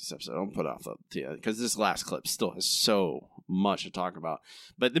this fix this episode. I'll put off because this last clip still has so much to talk about.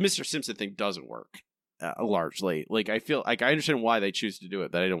 But the Mr. Simpson thing doesn't work largely. Like, I feel like I understand why they choose to do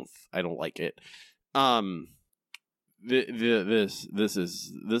it, but I don't like it. This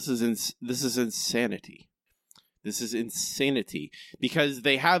is insanity. This is insanity because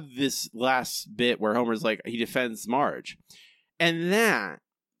they have this last bit where Homer's like, he defends Marge, and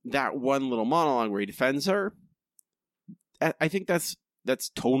that one little monologue where he defends her, I think that's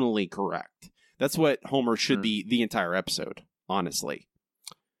tonally correct. That's what Homer should be the entire episode, honestly.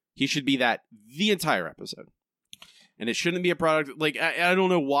 He should be that the entire episode. And it shouldn't be a product, like, I don't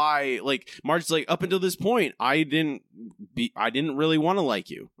know why, like, Marge's like, up until this point, I didn't really want to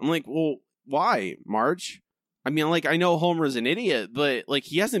like you. I'm like, well, why, Marge? I mean, like, I know Homer's an idiot, but, like,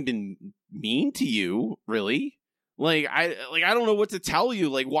 he hasn't been mean to you, really. Like, I don't know what to tell you.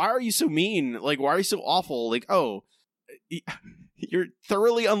 Like, why are you so mean? Like, why are you so awful? Like, oh, you're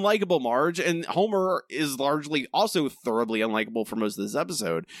thoroughly unlikable, Marge. And Homer is largely also thoroughly unlikable for most of this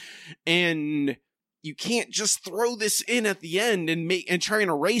episode. And you can't just throw this in at the end and try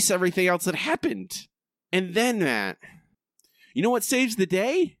and erase everything else that happened. And then, Matt, you know what saves the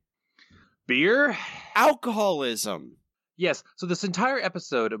day? Beer? Alcoholism. Yes. So this entire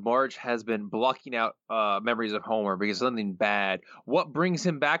episode, Marge has been blocking out memories of Homer because of something bad. What brings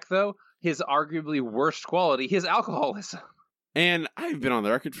him back, though? His arguably worst quality, his alcoholism. And I've been on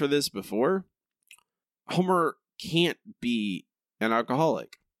the record for this before. Homer can't be an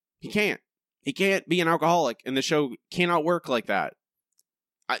alcoholic. He can't. He can't be an alcoholic, and the show cannot work like that.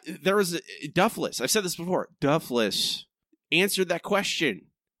 There was Duffless. I've said this before. Duffless answered that question.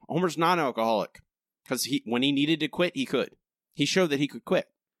 Homer's not an alcoholic because when he needed to quit, he could. He showed that he could quit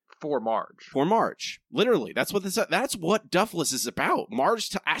for Marge. For Marge, literally. That's what Duffless is about.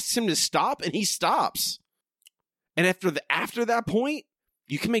 Marge asks him to stop, and he stops. And after that point,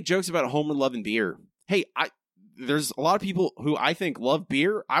 you can make jokes about Homer loving beer. Hey, there's a lot of people who I think love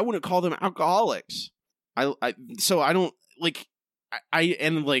beer. I wouldn't call them alcoholics. So I don't like.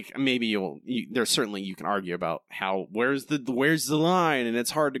 Maybe there's certainly you can argue about where's the line, and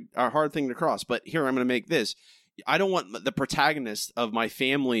it's a hard thing to cross. But here I'm going to make this. I don't want the protagonist of my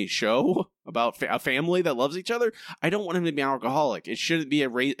family show about a family that loves each other. I don't want him to be an alcoholic. It shouldn't be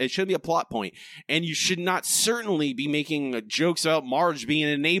a plot point, and you should not certainly be making jokes about Marge being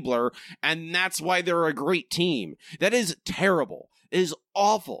an enabler, and that's why they're a great team. That is terrible. It is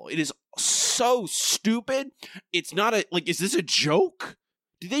awful. It is so stupid. It's not is this a joke?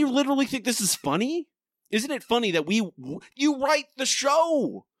 Do they literally think this is funny? Isn't it funny that you write the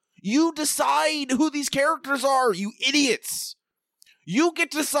show? You decide who these characters are, you idiots. You get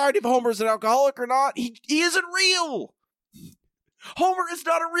to decide if Homer's an alcoholic or not. He isn't real. Homer is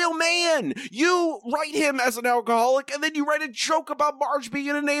not a real man. You write him as an alcoholic, and then you write a joke about Marge being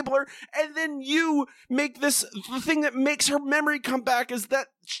an enabler, and then you make the thing that makes her memory come back is that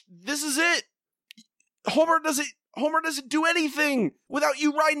this is it. Homer doesn't do anything without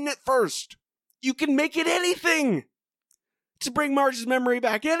you writing it first. You can make it anything to bring Marge's memory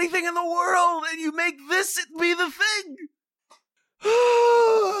back. Anything in the world, and you make this be the thing.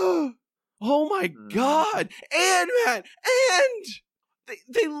 Oh my God. And Matt,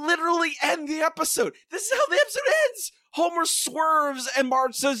 they literally end the episode. This is how the episode ends. Homer swerves and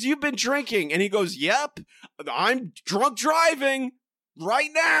Marge says, "You've been drinking." And he goes, "Yep, I'm drunk driving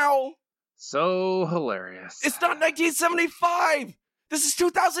right now." So hilarious. It's not 1975. This is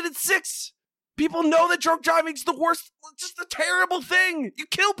 2006. People know that drunk driving's the worst, just a terrible thing. You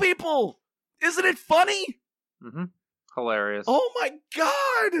kill people. Isn't it funny? Mm-hmm. Hilarious. Oh my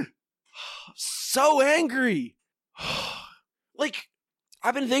god! So angry. Like,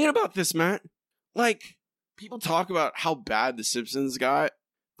 I've been thinking about this, Matt. Like, people talk about how bad The Simpsons got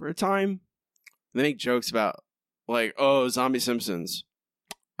for a time. They make jokes about, like, oh, zombie Simpsons.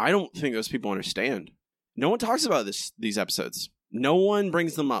 I don't think those people understand. No one talks about these episodes. No one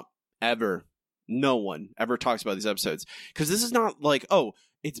brings them up, ever. No one ever talks about these episodes. Because this is not like, oh,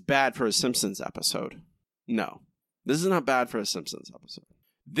 it's bad for a Simpsons episode. No. This is not bad for a Simpsons episode.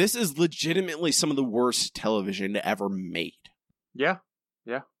 This is legitimately some of the worst television ever made. Yeah.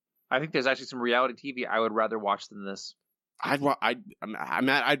 I think there's actually some reality TV I would rather watch than this. At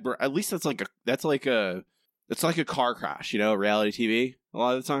least that's like a car crash, reality TV a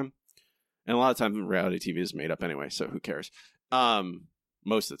lot of the time. And a lot of times reality TV is made up anyway, so who cares?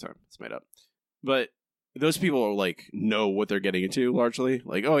 Most of the time it's made up. But those people are like know what they're getting into largely.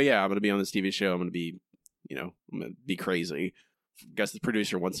 Like, oh yeah, I'm going to be on this TV show. I'm going to be, I'm going to be crazy. I guess the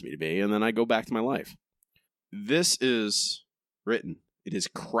producer wants me to be, and then I go back to my life. This is written. It is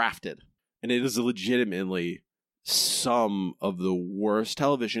crafted, and it is legitimately some of the worst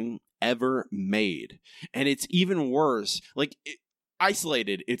television ever made. And it's even worse. Like,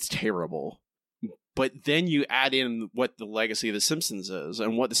 isolated, it's terrible. But then you add in what the legacy of The Simpsons is,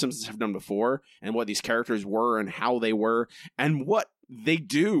 and what The Simpsons have done before, and what these characters were, and how they were, and what they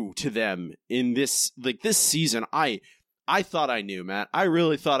do to them in this season. I thought I knew, Matt. I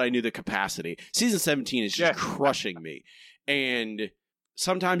really thought I knew the capacity. Season 17 is just crushing me. And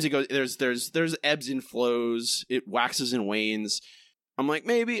sometimes it goes, there's ebbs and flows. It waxes and wanes. I'm like,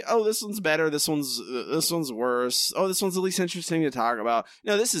 maybe, oh, this one's better. This one's worse. Oh, this one's at least interesting to talk about.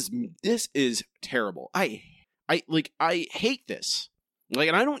 No, this is terrible. I hate this. Like,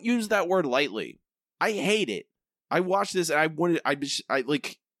 and I don't use that word lightly. I hate it. I watched this and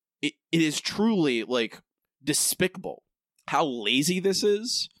it is truly like despicable how lazy this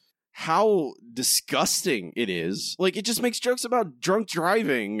is, how disgusting it is. Like, it just makes jokes about drunk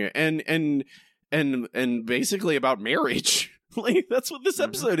driving and basically about marriage. Like, that's what this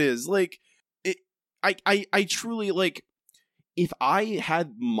episode is. Like, I truly, like, if my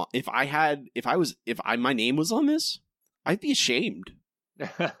name was on this, I'd be ashamed.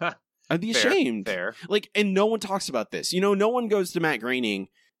 I'd be ashamed. Fair. Like, and no one talks about this. No one goes to Matt Groening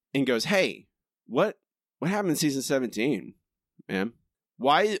and goes, "Hey, what happened in season 17, man?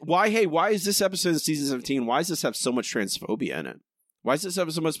 Why is this episode in season 17? Why does this have so much transphobia in it? Why does this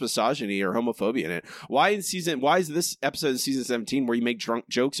have so much misogyny or homophobia in it? Why is this episode in season 17 where you make drunk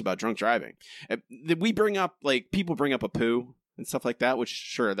jokes about drunk driving? We bring up, like, people bring up Apu and stuff like that, which,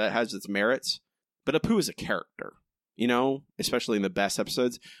 sure, that has its merits. But Apu is a character, especially in the best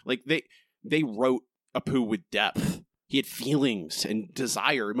episodes. Like, they wrote Apu with depth. He had feelings and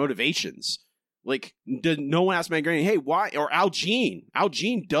desire, motivations. Like, no one asked Matt Groening, hey, why? Or Al Jean. Al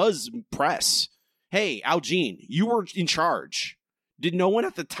Jean does press. Hey, Al Jean, you were in charge. Did no one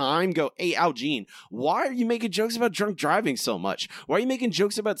at the time go, hey, Al Jean, why are you making jokes about drunk driving so much? Why are you making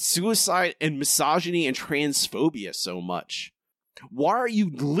jokes about suicide and misogyny and transphobia so much? Why are you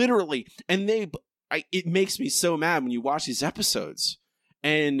literally... And it makes me so mad when you watch these episodes.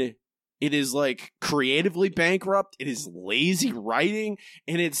 And it is, like, creatively bankrupt. It is lazy writing.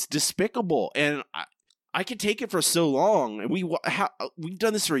 And it's despicable. And I could take it for so long. And we've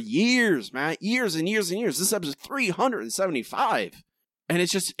done this for years, man. Years and years and years. This episode 375. And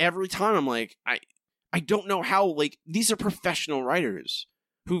it's just every time I'm like, I don't know how, like, these are professional writers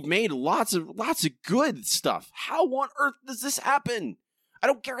who've made lots of good stuff. How on earth does this happen? I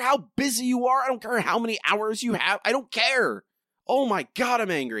don't care how busy you are. I don't care how many hours you have. I don't care. Oh my God,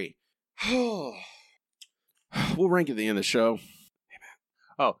 I'm angry. We'll rank at the end of the show.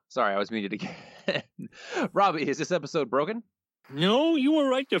 Oh, sorry, I was muted again. Robbie, is this episode broken? No, you were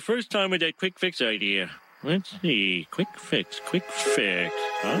right the first time with that quick fix idea. Let's see. Quick fix.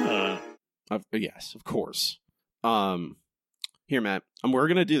 Yes, of course. Here, Matt. We're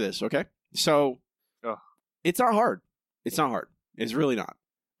going to do this, okay? So, It's not hard. It's really not.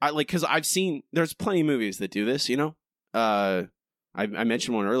 Because I've seen, there's plenty of movies that do this, I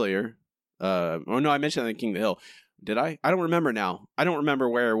mentioned one earlier. I mentioned that in King of the Hill. Did I? I don't remember now. I don't remember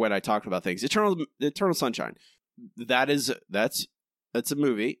when I talked about things. Eternal Sunshine. That's a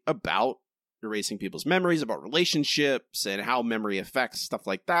movie about erasing people's memories, about relationships and how memory affects stuff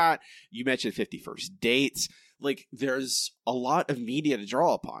like that. You mentioned 50 First Dates. Like, there's a lot of media to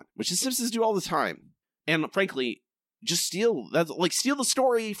draw upon, which the Simpsons do all the time. And frankly, just steal the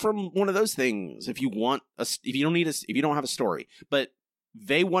story from one of those things if you don't have a story. But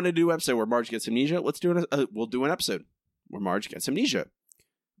they want to do an episode where Marge gets amnesia. We'll do an episode where Marge gets amnesia.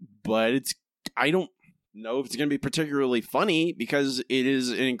 But know if it's going to be particularly funny because it is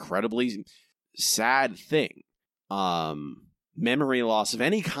an incredibly sad thing. Memory loss of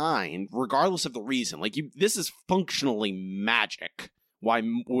any kind, regardless of the reason. Like, this is functionally magic.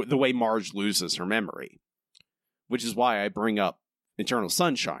 The way Marge loses her memory, which is why I bring up Eternal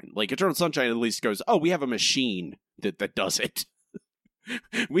Sunshine. Like, Eternal Sunshine at least goes, oh, we have a machine that does it.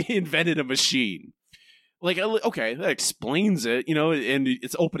 We invented a machine. Like, okay, that explains it, and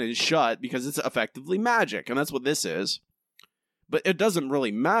it's open and shut because it's effectively magic, and that's what this is. But it doesn't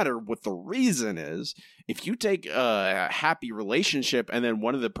really matter what the reason is. If you take a happy relationship and then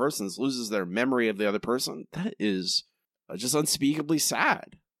one of the persons loses their memory of the other person, that is just unspeakably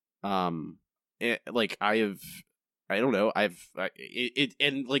sad. And I don't know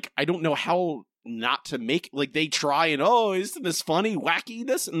how not to make, like, they try and, oh, isn't this funny,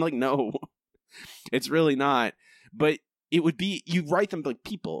 wackiness? And like, no, it's really not. But it would be, you write them like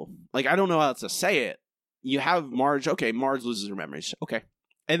people. Like, I don't know how else to say it. You have Marge, okay, Marge loses her memories, okay.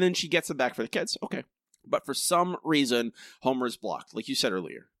 And then she gets them back for the kids, okay. But for some reason, Homer is blocked. Like you said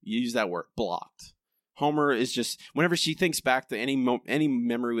earlier, you use that word, blocked. Homer is just, whenever she thinks back to any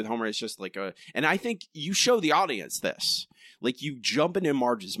memory with Homer, it's just like and I think you show the audience this. Like, you jump into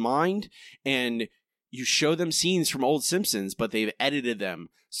Marge's mind and you show them scenes from old Simpsons, but they've edited them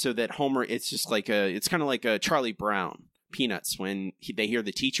so that Homer, it's just like it's kind of like a Charlie Brown, Peanuts, when they hear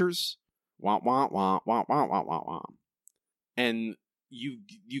the teachers, wah, wah, wah, wah, wah, wah, wah, wah. And you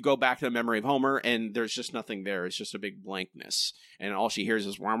go back to the memory of Homer, and there's just nothing there. It's just a big blankness. And all she hears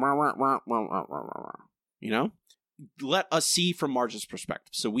is wah, wah, wah, wah, wah, wah, wah, wah. Let us see from Marge's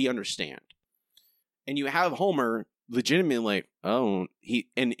perspective so we understand. And you have Homer legitimately like, oh,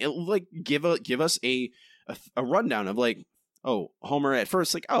 it'll like give us a rundown of like, oh, Homer at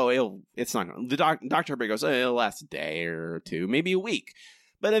first like, oh, it's not gonna, Dr. Herbert goes, it'll last a day or two, maybe a week.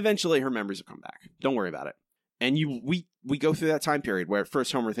 But eventually her memories will come back. Don't worry about it. And we go through that time period where at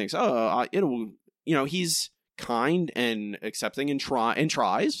first Homer thinks, he's kind and accepting and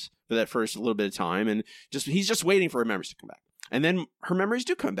tries for that first little bit of time, and he's just waiting for her memories to come back. And then her memories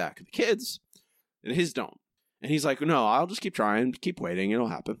do come back, the kids, and his don't. And he's like, no, I'll just keep trying, keep waiting, it'll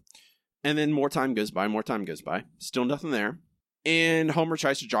happen. And then more time goes by, still nothing there. And Homer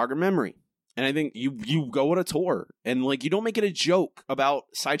tries to jog her memory. And I think you go on a tour, and like, you don't make it a joke about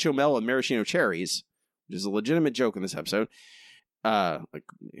Sideshow Mel and maraschino cherries, which is a legitimate joke in this episode. Like,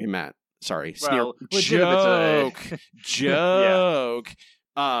 hey, Matt, sorry, well, joke. Yeah.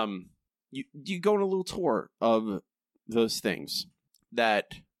 You go on a little tour of those things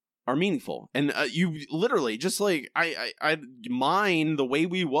that are meaningful, and you literally just like I mine the way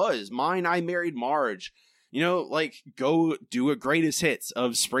I married Marge. Like, go do a greatest hits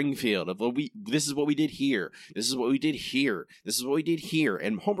of Springfield, of this is what we did here, this is what we did here, this is what we did here,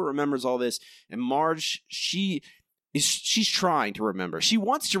 and Homer remembers all this, and Marge, she's trying to remember. She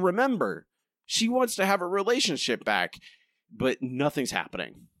wants to remember. She wants to have a relationship back, but nothing's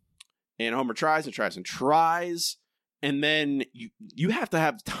happening. And Homer tries and tries and tries, and then you have to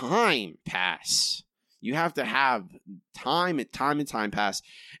have time pass. You have to have time pass,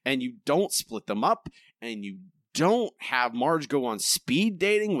 and you don't split them up. And you don't have Marge go on speed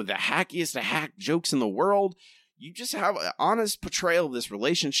dating with the hackiest of hack jokes in the world. You just have an honest portrayal of this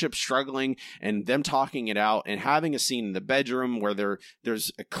relationship struggling and them talking it out, and having a scene in the bedroom where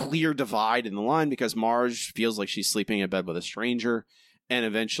there's a clear divide in the line because Marge feels like she's sleeping in bed with a stranger. And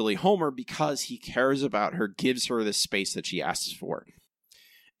eventually Homer, because he cares about her, gives her the space that she asks for.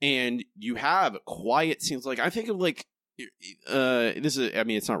 And you have quiet scenes. Like, I think of like,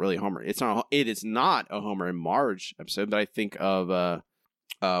 it's not really Homer. It is not a Homer and Marge episode, but I think of I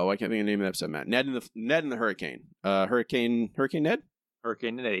can't think of the name of the episode, Matt. Ned and the Hurricane. Hurricane Ned?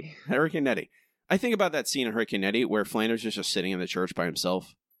 Hurricane Nettie. Hurricane Nettie. I think about that scene in Hurricane Nettie where Flanders is just sitting in the church by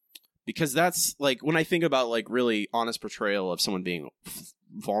himself. Because that's like, when I think about like really honest portrayal of someone being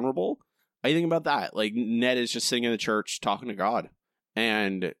vulnerable, I think about that. Like, Ned is just sitting in the church talking to God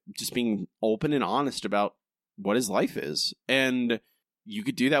and just being open and honest about what his life is. And you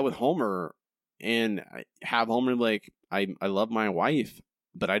could do that with Homer and have Homer like, I love my wife,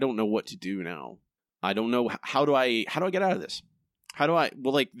 but I don't know what to do now. I don't know, how do I get out of this?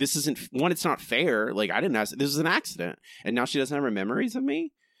 This isn't, one, it's not fair. Like, I didn't ask, this is an accident, and now she doesn't have her memories of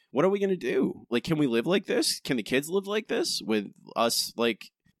me. What are we going to do? Like, can we live like this? Can the kids live like this with us,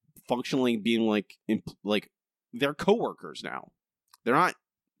 like, functionally being like they're coworkers now? They're not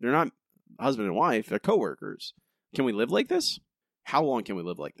husband and wife, they're coworkers. Can we live like this? How long can we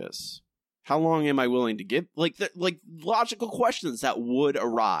live like this? How long am I willing to give? Like logical questions that would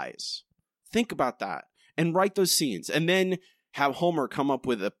arise. Think about that and write those scenes, and then have Homer come up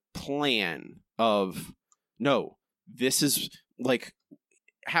with a plan of no, this is like,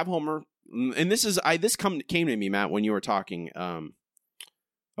 have Homer, and this came to me, Matt, when you were talking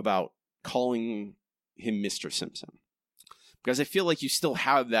about calling him Mr. Simpson. Because I feel like you still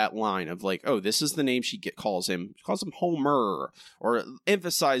have that line of like, oh, this is the name she calls him. She calls him Homer, or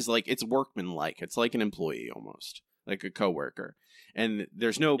emphasize like it's workmanlike. It's like an employee almost, like a coworker. And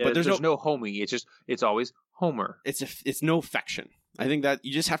there's no homie. It's always Homer. It's no affection. I think that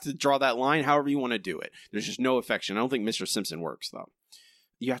you just have to draw that line however you want to do it. There's just no affection. I don't think Mr. Simpson works though.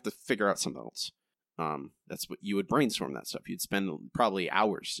 You have to figure out something else. That's what you would brainstorm that stuff. You'd spend probably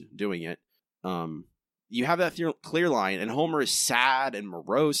hours doing it. You have that clear line, and Homer is sad and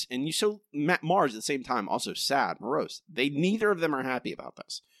morose, and you show Marge at the same time also sad, morose. Neither of them are happy about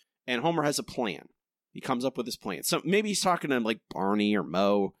this, and Homer has a plan. He comes up with his plan. So maybe he's talking to like Barney or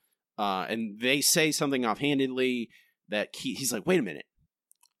Moe, and they say something offhandedly that he's like, "Wait a minute,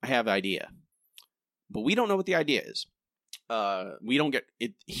 I have an idea," but we don't know what the idea is. We don't get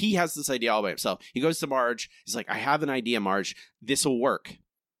it. He has this idea all by himself. He goes to Marge. He's like, "I have an idea, Marge. This will work,"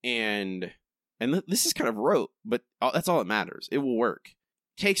 and this is kind of rote, but that's all that matters. It will work.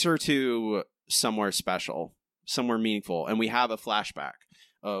 Takes her to somewhere special, somewhere meaningful, and we have a flashback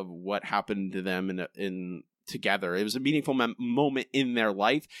of what happened to them in together. It was a meaningful moment in their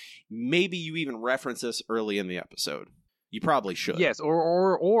life. Maybe you even reference this early in the episode. You probably should. Yes,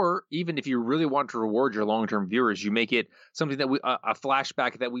 or even if you really want to reward your long-term viewers, you make it something that a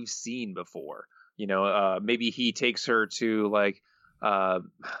flashback that we've seen before. You know, maybe he takes her to like.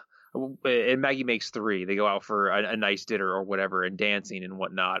 And Maggie makes 3. They go out for a nice dinner or whatever, and dancing and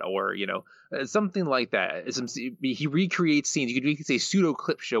whatnot, or something like that. He recreates scenes. You could say pseudo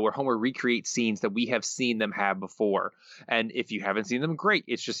clip show where Homer recreates scenes that we have seen them have before. And if you haven't seen them, great.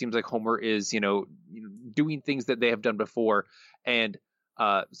 It just seems like Homer is doing things that they have done before. And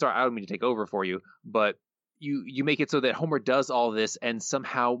sorry, I don't mean to take over for you, but you make it so that Homer does all this, and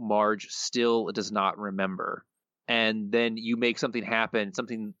somehow Marge still does not remember. And then you make something happen,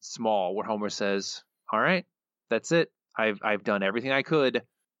 something small, where Homer says, "All right, that's it. I've done everything I could.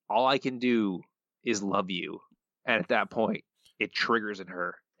 All I can do is love you." And at that point, it triggers in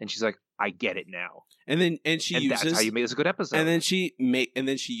her, and she's like, "I get it now." That's how you make this a good episode. And then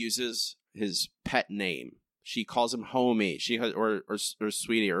she uses his pet name. She calls him homie. Or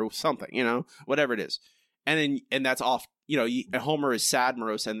sweetie or something, whatever it is. And that's off. Homer is sad,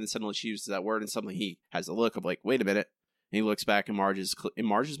 morose, and then suddenly she uses that word, and suddenly he has a look of like, wait a minute. And he looks back, and Marge is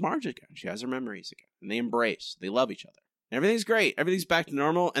Marge again. She has her memories again, and they embrace. They love each other. And everything's great. Everything's back to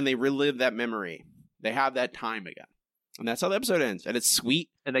normal, and they relive that memory. They have that time again, and that's how the episode ends. And it's sweet.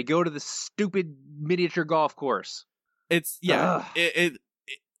 And they go to the stupid miniature golf course. It's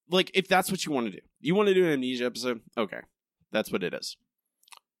like if that's what you want to do. You want to do an Amnesia episode? Okay, that's what it is.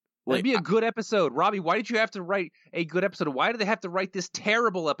 It'd be a good episode. Robbie, why did you have to write a good episode? Why did they have to write this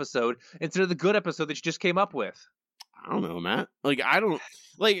terrible episode instead of the good episode that you just came up with? I don't know, Matt. I don't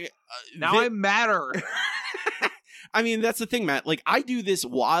now I'm madder. I mean, that's the thing, Matt. I do this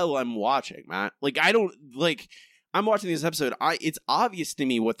while I'm watching, Matt. I'm watching this episode. It's obvious to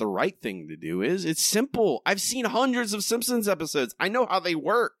me what the right thing to do is. It's simple. I've seen hundreds of Simpsons episodes. I know how they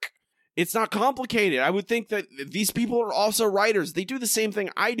work. It's not complicated. I would think that these people are also writers. They do the same thing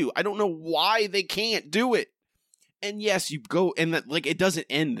I do. I don't know why they can't do it. And yes, you go and it doesn't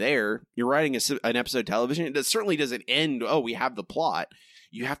end there. You're writing an episode of television. It certainly doesn't end. Oh, we have the plot.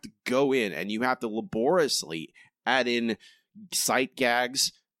 You have to go in and you have to laboriously add in sight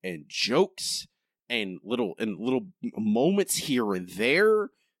gags and jokes and little moments here and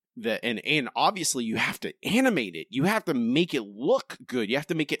there. And obviously you have to animate it. You have to make it look good. You have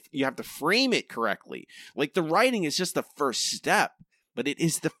to frame it correctly. The writing is just the first step, but it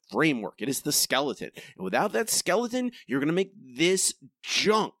is the framework. It is the skeleton. And without that skeleton, you're going to make this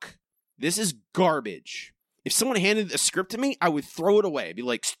junk. This is garbage. If someone handed a script to me, I would throw it away. I'd be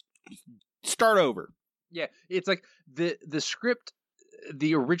like, start over. Yeah, it's like the script,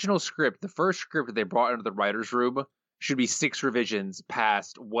 the original script, the first script that they brought into the writer's room should be 6 revisions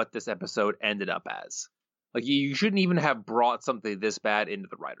past what this episode ended up as. You shouldn't even have brought something this bad into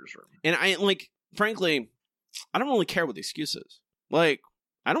the writer's room. And frankly, I don't really care what the excuse is. I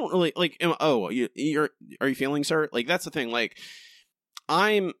don't really are you feeling, sir? That's the thing.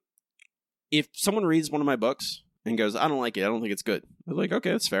 If someone reads one of my books and goes, I don't like it, I don't think it's good, I'm like,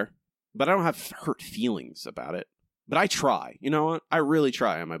 okay, that's fair. But I don't have hurt feelings about it. But I try. You know what? I really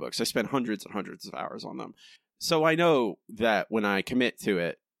try on my books. I spend hundreds and hundreds of hours on them. So I know that when I commit to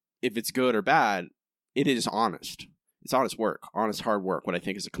it, if it's good or bad, it is honest. It's honest work, honest hard work, what I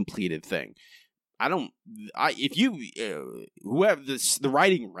think is a completed thing. if you who have the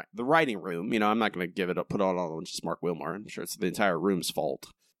writing room, I'm not going to give it up, put it all on just Mark Wilmore. I'm sure it's the entire room's fault,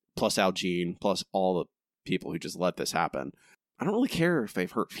 plus Al Jean, plus all the people who just let this happen. I don't really care if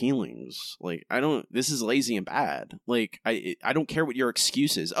they've hurt feelings. Like, this is lazy and bad. Like, I don't care what your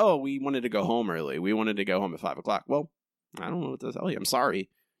excuse is. Oh, we wanted to go home early. We wanted to go home at 5 o'clock. Well, I don't know what to tell you. I'm sorry.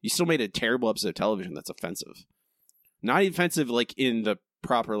 You still made a terrible episode of television that's offensive. Not offensive, like, in the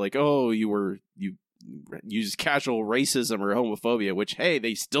proper, like, oh, you use casual racism or homophobia, which, hey,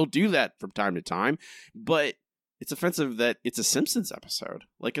 they still do that from time to time. But it's offensive that it's a Simpsons episode.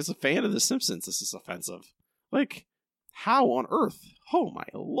 Like, as a fan of The Simpsons, this is offensive. Like, how on earth? Oh, my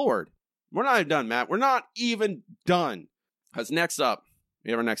Lord. We're not even done, Matt. We're not even done. Because next up,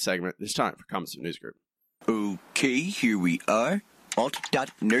 we have our next segment. It's time for Comments from News Group. Okay, here we are.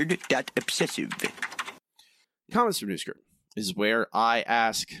 Alt.nerd.obsessive. Comments from News Group is where I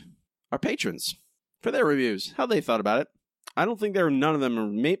ask our patrons for their reviews, how they thought about it. I don't think none of them are,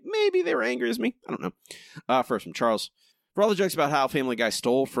 maybe they were angry as me. I don't know. First from Charles. For all the jokes about how Family Guy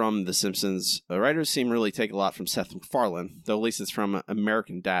stole from The Simpsons, the writers seem to really take a lot from Seth MacFarlane, though at least it's from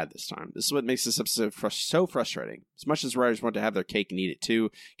American Dad this time. This is what makes this episode so frustrating. As much as writers want to have their cake and eat it too,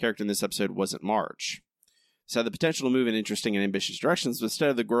 character in this episode wasn't Marge. This had the potential to move in interesting and ambitious directions, but instead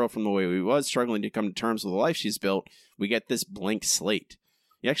of the girl from The Way We Was struggling to come to terms with the life she's built, we get this blank slate.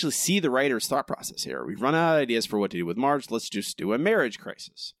 You actually see the writer's thought process here. We've run out of ideas for what to do with Marge, let's just do a marriage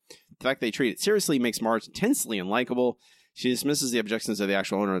crisis. The fact they treat it seriously makes Marge intensely unlikable. She dismisses the objections of the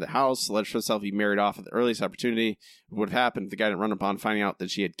actual owner of the house, lets herself be married off at the earliest opportunity. What would have happened if the guy didn't run upon finding out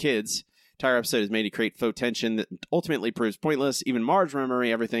that she had kids? The entire episode is made to create faux tension that ultimately proves pointless. Even Marge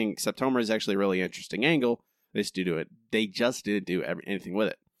remembering everything except Homer is actually a really interesting angle. They just didn't do anything with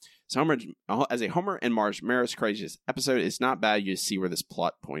it. So as a Homer and Marge marriage crisis episode, it's not bad. You see where this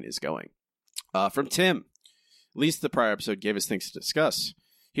plot point is going. From Tim. At least the prior episode gave us things to discuss.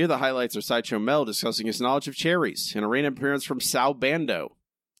 Here the highlights are Sideshow Mel discussing his knowledge of cherries and a random appearance from Sal Bando.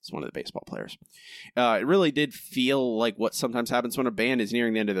 It's one of the baseball players. It really did feel like what sometimes happens when a band is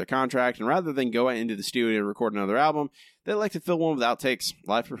nearing the end of their contract, and rather than go into the studio to record another album, they like to fill one with outtakes,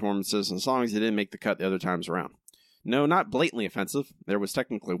 live performances, and songs that didn't make the cut the other times around. No, not blatantly offensive. There was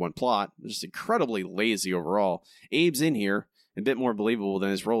technically one plot, just incredibly lazy overall. Abe's in here, a bit more believable than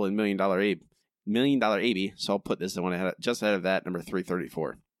his role in $1 Million Dollar Abe, so I'll put this one just ahead of that, number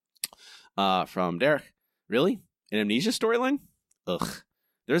 334. From Derek. Really? An amnesia storyline? Ugh.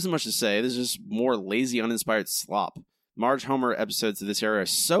 There isn't much to say. This is just more lazy, uninspired slop. Marge Homer episodes of this era are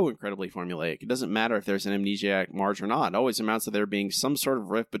so incredibly formulaic. It doesn't matter if there's an amnesiac Marge or not. It always amounts to there being some sort of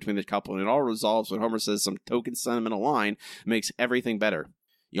rift between the couple, and it all resolves when Homer says some token sentimental line that makes everything better.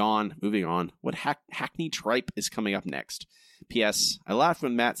 Yawn. Moving on. What hackney tripe is coming up next? P.S. I laughed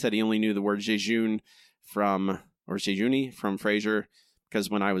when Matt said he only knew the word jejune from Frasier, because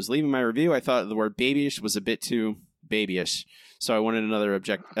when I was leaving my review, I thought the word babyish was a bit too babyish. So I wanted another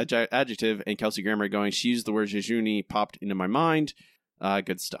adjective, and Kelsey Grammer going, she used the word jejune, popped into my mind.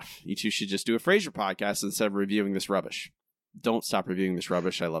 Good stuff. You two should just do a Frasier podcast instead of reviewing this rubbish. Don't stop reviewing this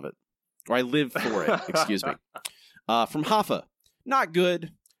rubbish. I love it. Or I live for it. Excuse me. From Hoffa. Not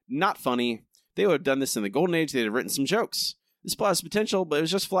good. Not funny. They would have done this in the golden age. They'd have written some jokes. This plot has potential, but it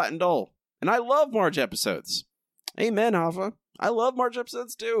was just flat and dull. And I love Marge episodes. Amen, Hoffa. I love Marge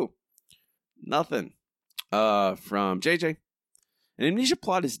episodes too. Nothing. From JJ. An amnesia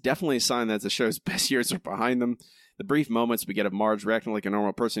plot is definitely a sign that the show's best years are behind them. The brief moments we get of Marge reacting like a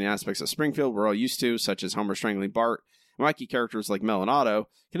normal person in aspects of Springfield we're all used to, such as Homer strangling Bart, and wacky characters like Mel and Otto,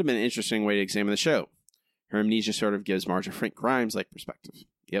 could have been an interesting way to examine the show. Her amnesia sort of gives Marge a Frank Grimes-like perspective.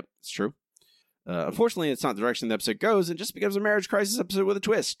 Yep, it's true. Unfortunately, it's not the direction the episode goes, and just becomes a marriage crisis episode with a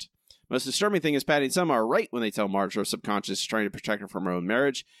twist. Most disturbing thing is Patty and Selma are right when they tell Marge her subconscious is trying to protect her from her own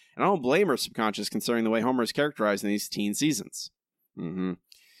marriage, and I don't blame her subconscious considering the way Homer is characterized in these teen seasons.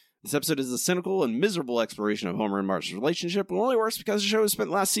 This episode is a cynical and miserable exploration of Homer and Marge's relationship, but only works because the show has spent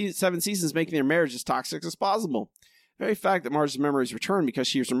the last 7 seasons making their marriage as toxic as possible. The very fact that Marge's memories return because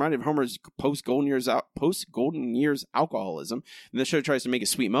she was reminded of Homer's post-Golden Years alcoholism, and the show tries to make a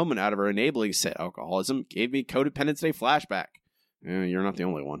sweet moment out of her enabling said alcoholism, gave me Codependence Day flashback. You're not the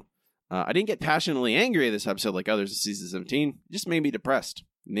only one. I didn't get passionately angry at this episode like others in season 17. It just made me depressed.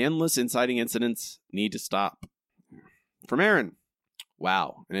 And the endless inciting incidents need to stop. From Aaron.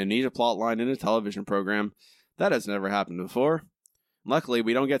 Wow, an amnesia plotline in a television program. That has never happened before. Luckily,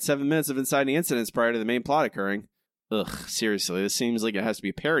 we don't get 7 minutes of inciting incidents prior to the main plot occurring. Ugh, seriously, this seems like it has to be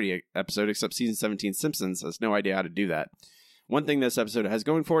a parody episode, except season 17 Simpsons has no idea how to do that. One thing this episode has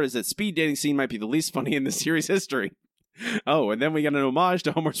going for it is that speed dating scene might be the least funny in the series history. Oh, and then we get an homage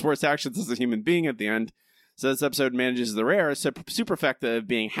to Homer's worst actions as a human being at the end. So this episode manages the rare superfecta of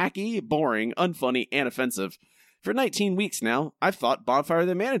being hacky, boring, unfunny, and offensive. For 19 weeks now, I've thought Bonfire of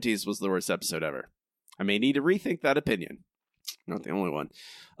the Manatees was the worst episode ever. I may need to rethink that opinion. Not the only one.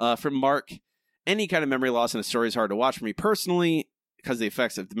 From Mark, any kind of memory loss in a story is hard to watch for me personally because the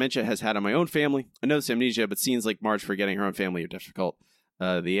effects of dementia has had on my own family. I know it's amnesia, but scenes like Marge forgetting her own family are difficult.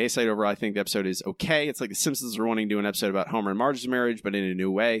 The A-side overall, I think the episode is okay. It's like The Simpsons are wanting to do an episode about Homer and Marge's marriage, but in a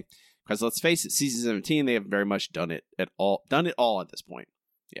new way. Because let's face it, season 17, they have very much done it all at this point.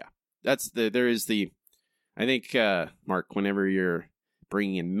 Yeah. I think, Mark, whenever you're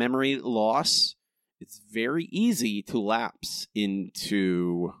bringing in memory loss, it's very easy to lapse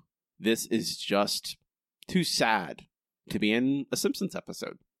into this is just too sad to be in a Simpsons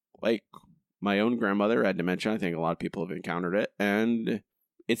episode. Like, my own grandmother had dementia. I think a lot of people have encountered it. And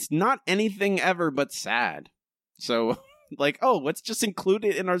it's not anything ever but sad. So, like, oh, let's just include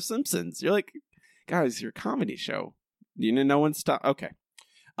it in our Simpsons. You're like, guys, you're a comedy show. You know, no one stop. Okay.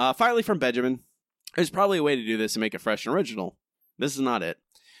 Finally, from Benjamin. There's probably a way to do this and make it fresh and original. This is not it.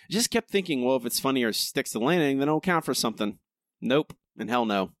 I just kept thinking, well, if it's funny or sticks to the landing, then it'll count for something. Nope. And hell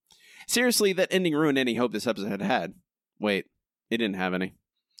no. Seriously, that ending ruined any hope this episode had. Wait, it didn't have any.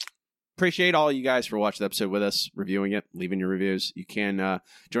 Appreciate all you guys for watching the episode with us, reviewing it, leaving your reviews. You can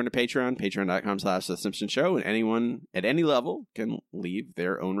join the Patreon, patreon.com/The Simpsons Show, and anyone at any level can leave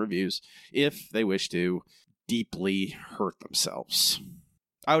their own reviews if they wish to deeply hurt themselves.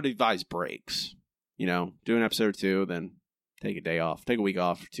 I would advise breaks. You know, do an episode or two, then take a day off. Take a week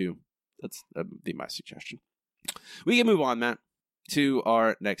off or two. That'd be my suggestion. We can move on, Matt, to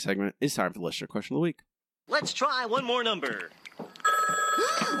our next segment. It's time for the listener question of the week. Let's try one more number.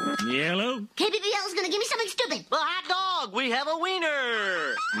 Yellow. KBBL is going to give me something stupid. A hot dog. We have a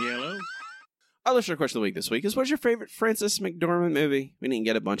wiener. Yellow. Our listener question of the week this week is, what's your favorite Frances McDormand movie? We didn't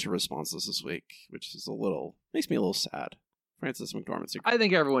get a bunch of responses this week, which is makes me a little sad. Frances McDormand's I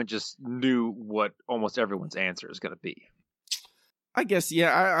think everyone just knew what almost everyone's answer is going to be. I guess,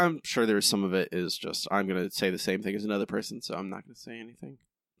 yeah, I'm sure there's some of it is just, I'm going to say the same thing as another person, so I'm not going to say anything.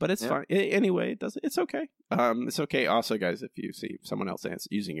 But it's fine. Anyway, it's okay. It's okay. Also, guys, if you see someone else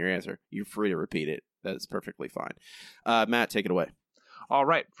using your answer, you're free to repeat it. That's perfectly fine. Matt, take it away. All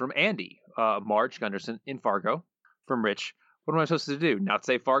right. From Andy, Marge Gunderson in Fargo. From Rich, what am I supposed to do? Not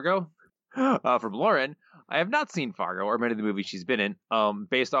say Fargo? From Lauren, I have not seen Fargo or many of the movies she's been in.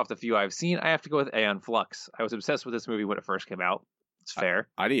 Based off the few I've seen, I have to go with Aeon Flux. I was obsessed with this movie when it first came out. It's fair.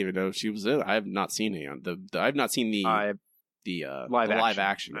 I didn't even know she was in it. I have not seen Aeon. I've not seen the live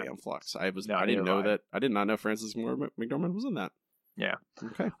action Aeon Flux. I didn't know that. I did not know Frances McDormand was in that. Yeah.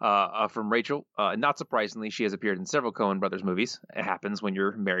 Okay. From Rachel, not surprisingly, she has appeared in several Coen Brothers movies. It happens when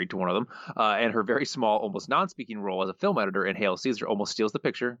you're married to one of them. And her very small, almost non-speaking role as a film editor in Hail Caesar almost steals the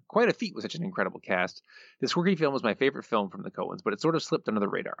picture. Quite a feat with such an incredible cast. This quirky film is my favorite film from the Coens, but it sort of slipped under the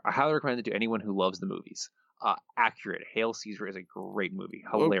radar. I highly recommend it to anyone who loves the movies. Accurate. Hail Caesar is a great movie.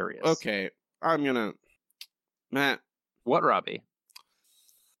 Hilarious. Okay. Matt. What, Robbie?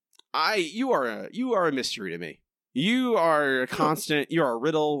 You are a mystery to me. You are a constant. You are a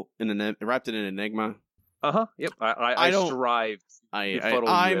riddle wrapped in an enigma. Yep. I strive.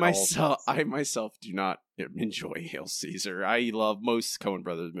 I myself do not enjoy Hail Caesar. I love most Coen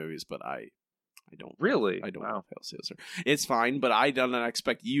Brothers movies, but I don't really. I don't love Hail Caesar. It's fine, but I do not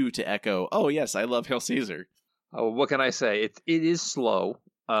expect you to echo. Oh yes, I love Hail Caesar. Oh, what can I say? It is slow.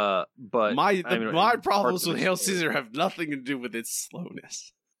 But my problems with Hail Caesar have nothing to do with its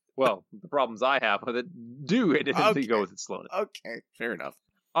slowness. Well, the problems I have with it do anything to go with its slowness. Okay, fair enough.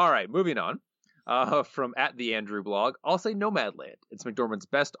 All right, moving on. From @theandrewblog, I'll say Nomadland. It's McDormand's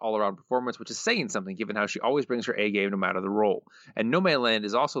best all-around performance, which is saying something given how she always brings her A game no matter the role. And Nomadland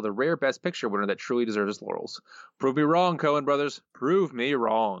is also the rare Best Picture winner that truly deserves its laurels. Prove me wrong, Coen Brothers. Prove me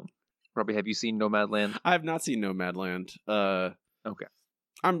wrong. Robbie, have you seen Nomadland? I have not seen Nomadland. Okay.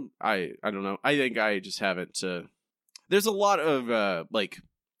 I don't know. I think I just haven't. There's a lot of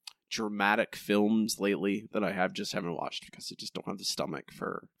dramatic films lately that I haven't watched because I just don't have the stomach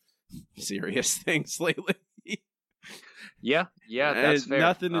for serious things lately. Yeah, that's fair.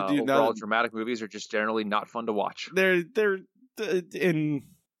 Nothing to do. Overall, dramatic movies are just generally not fun to watch. They're in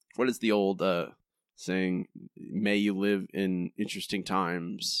what is the old saying? May you live in interesting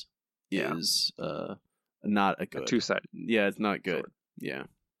times. Is not a good two-sided. Yeah, it's not good. Sword. Yeah.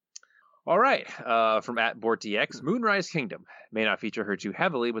 All right. From @BortDX, Moonrise Kingdom. May not feature her too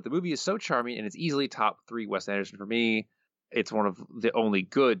heavily, but the movie is so charming and it's easily top 3 Wes Anderson for me. It's one of the only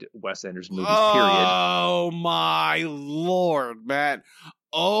good Wes Anderson movies, period. Oh, my Lord, man.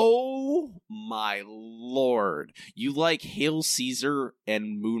 Oh my lord. You like Hail Caesar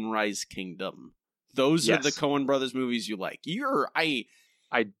and Moonrise Kingdom. Those are the Coen Brothers movies you like.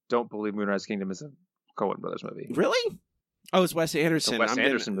 I don't believe Moonrise Kingdom is a Coen Brothers movie. Really? Oh, it's Wes Anderson. It's a Wes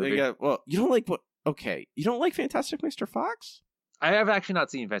Anderson movie. Well, you don't like what? Okay, you don't like Fantastic Mr. Fox? I have actually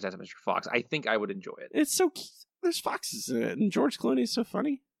not seen Fantastic Mr. Fox. I think I would enjoy it. It's so cute. There's foxes in it, and George Clooney is so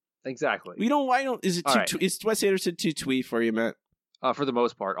funny. Exactly. Why don't? Is it too? Is Wes Anderson too twee for you, Matt? For the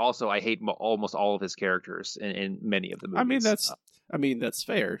most part. Also, I hate almost all of his characters in many of the movies. I mean that's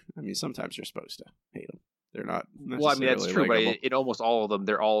fair. I mean sometimes you're supposed to hate them. They're not. Well, I mean that's true, likable. But in almost all of them,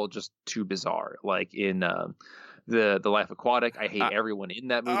 they're all just too bizarre. Like in the Life Aquatic, I hate everyone in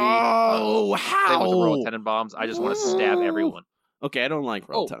that movie. Oh, how? Same with the Royal Tenenbaums. I just want to stab everyone. Okay, I don't like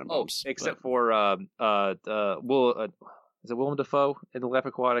Royal Tenenbaums. Except for is it Willem Dafoe in the Life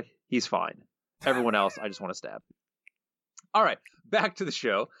Aquatic? He's fine. Everyone else, I just want to stab. All right, back to the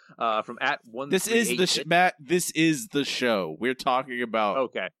show. From @138. This is Matt. This is the show we're talking about.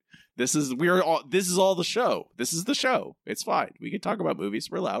 Okay. This is all the show. This is the show. It's fine. We can talk about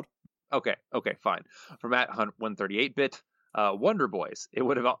movies. We're loud. Okay, fine. From @138bit, Wonder Boys. It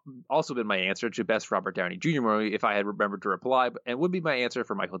would have also been my answer to Best Robert Downey Jr. movie if I had remembered to reply, and would be my answer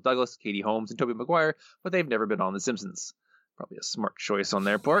for Michael Douglas, Katie Holmes, and Tobey Maguire, but they've never been on The Simpsons. Probably a smart choice on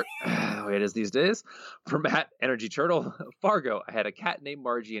their part, the way it is these days. From @Energy Turtle, Fargo. I had a cat named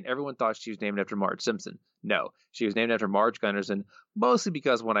Margie, and everyone thought she was named after Marge Simpson. No, she was named after Marge Gunderson, mostly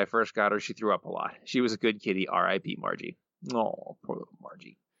because when I first got her, she threw up a lot. She was a good kitty, R.I.P. Margie. Oh, poor little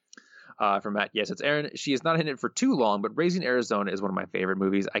Margie. From Yes, it's Aaron. She is not in it for too long, but Raising Arizona is one of my favorite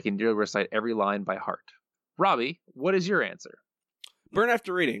movies. I can nearly recite every line by heart. Robbie, what is your answer? Burn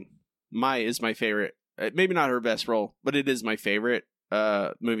After Reading. Is my favorite. Maybe not her best role, but it is my favorite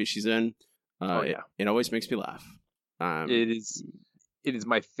movie she's in. It always makes me laugh. It is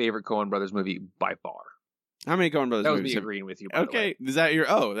my favorite Coen Brothers movie by far. How many Coen Brothers that was movies? Me agreeing with you. By the way. Is that your?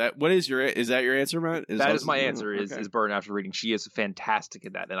 Is that your answer, Matt? That is my answer. Is Burn After Reading. She is fantastic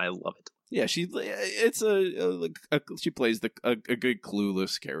in that, and I love it. Yeah, she plays a good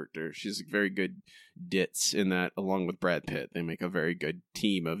clueless character. She's a very good ditz in that, along with Brad Pitt. They make a very good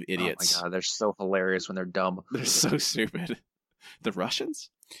team of idiots. Oh my god, they're so hilarious when they're dumb. They're so stupid. The Russians.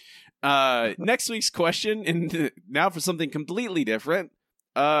 Next week's question, and now for something completely different.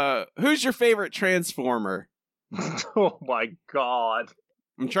 Who's your favorite Transformer? Oh my god.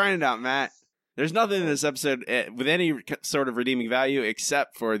 I'm trying it out, Matt. There's nothing in this episode with any sort of redeeming value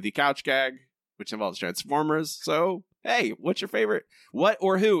except for the couch gag, which involves Transformers. So, hey, what's your favorite? What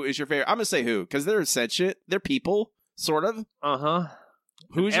or who is your favorite? I'm going to say who, because they're sentient. They're people, sort of. Uh-huh.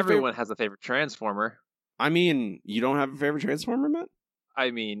 Who's Everyone has a favorite Transformer. I mean, you don't have a favorite Transformer, Matt?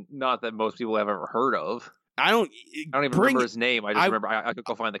 I mean, not that most people have ever heard of. I don't even remember his name. I just remember I could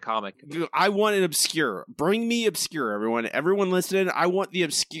go find the comic. I want an obscure. Bring me obscure, everyone. Everyone listening, I want the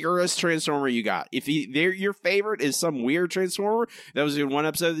obscurest Transformer you got. If your favorite is some weird Transformer that was in one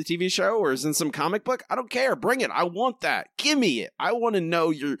episode of the TV show or is in some comic book, I don't care. Bring it. I want that. Give me it. I want to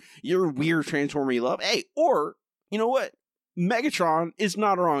know your weird Transformer you love. Hey, or, you know what? Megatron is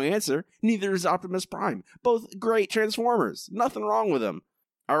not a wrong answer. Neither is Optimus Prime. Both great Transformers. Nothing wrong with them.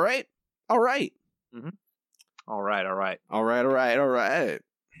 All right? All right. Mm-hmm. All right.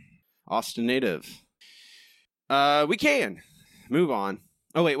 Austin native. We can move on.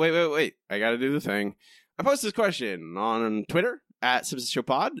 Oh, wait. I gotta do the thing. I posted this question on Twitter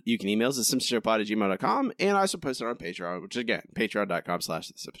 @SimpsonsShowPod. You can email us at simpsonshowpod@gmail.com, and I also post it on Patreon, which is, again,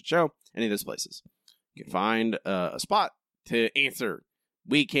 patreon.com/thesimpsonshow. Any of those places. You can find a spot to answer.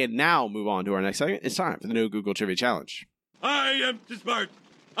 We can now move on to our next segment. It's time for the No Google Trivia Challenge. I am too smart.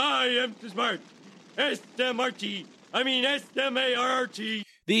 S-M-R-T. S-M-A-R-T.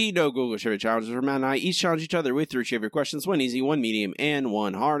 The No Google Trivia Challenge is where Matt and I each challenge each other with 3 trivia questions, 1 easy, 1 medium, and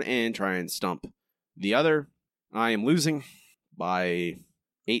 1 hard, and try and stump the other. I am losing by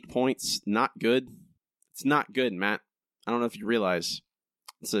 8 points. Not good. It's not good, Matt. I don't know if you realize.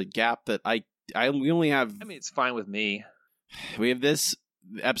 It's a gap that we only have... I mean, it's fine with me. We have this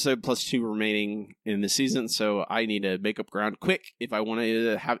episode plus 2 remaining in the season, so I need to make up ground quick if I want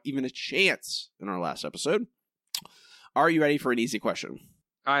to have even a chance in our last episode. Are you ready for an easy question?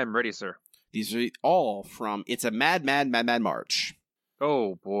 I am ready, sir. These are all from It's a Mad March.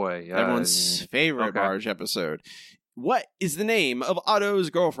 Oh, boy. Everyone's favorite Marge episode. What is the name of Otto's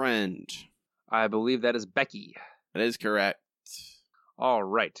girlfriend? I believe that is Becky. That is correct. All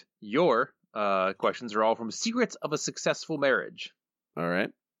right. Your questions are all from Secrets of a Successful Marriage. All right.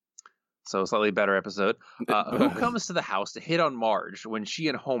 So, a slightly better episode. Who comes to the house to hit on Marge when she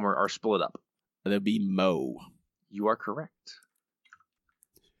and Homer are split up? That'd be Moe. You are correct.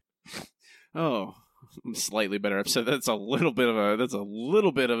 Oh, slightly better episode. That's a little bit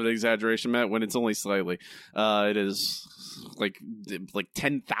of an exaggeration, Matt, when it's only slightly. It is like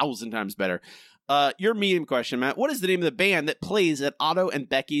 10,000 times better. Your medium question, Matt. What is the name of the band that plays at Otto and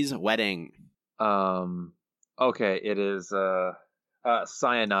Becky's wedding? Okay, it is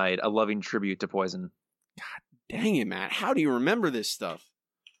Cyanide, a loving tribute to Poison. God dang it, Matt. How do you remember this stuff?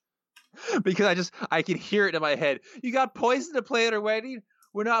 Because I can hear it in my head. You got Poison to play at our wedding?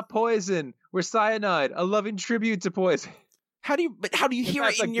 We're not Poison. We're Cyanide, a loving tribute to Poison. How do you hear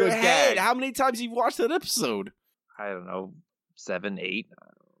it in your head? How many times have you watched that episode? I don't know, 7, 8.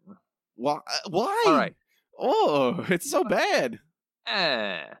 Why? All right. Oh, it's so bad.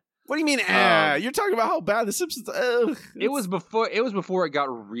 What do you mean? You're talking about how bad The Simpsons. It was before it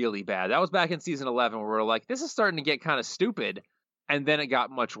got really bad. That was back in season 11, where we're like, this is starting to get kind of stupid, and then it got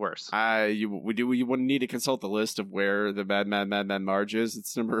much worse. You wouldn't need to consult the list of where the Mad Marge is.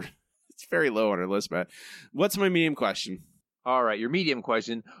 It's very low on our list, Matt. What's my medium question? All right, your medium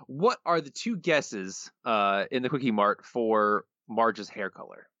question. What are the 2 guesses in the Quickie Mart for Marge's hair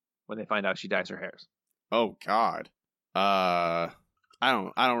color when they find out she dyes her hairs? Oh God. I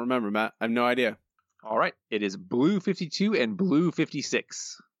don't remember, Matt. I have no idea. All right, it is blue 52 and blue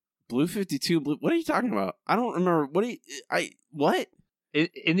 56. Blue 52, blue. What are you talking about? I don't remember. What?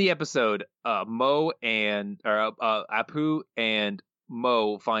 In the episode, Mo and Apu and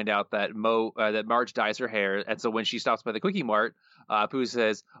Mo find out that that Marge dyes her hair, and so when she stops by the Quickie Mart, Apu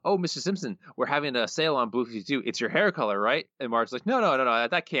says, "Oh, Mr. Simpson, we're having a sale on Blue 52. It's your hair color, right?" And Marge's like, "No,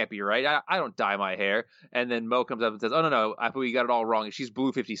 that can't be right. I don't dye my hair." And then Mo comes up and says, "Oh no, Apu, you got it all wrong. She's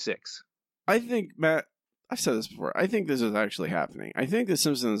Blue 56." I think, Matt, I've said this before. I think this is actually happening. I think the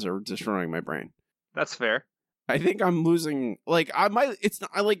Simpsons are destroying my brain. That's fair. I think I'm losing.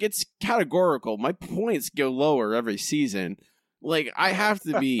 It's categorical. My points go lower every season. Like, I have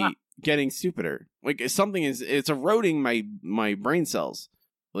to be getting stupider. Like, it's eroding my brain cells.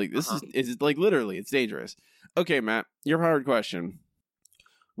 Like, this is like, literally, it's dangerous. Okay, Matt, your hard question.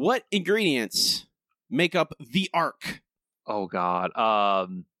 What ingredients make up the Ark? Oh, God.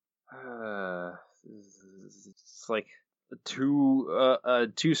 It's like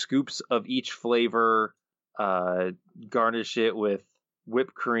two scoops of each flavor, garnish it with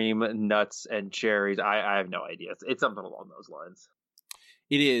whipped cream, nuts, and cherries. I have no idea. It's something along those lines.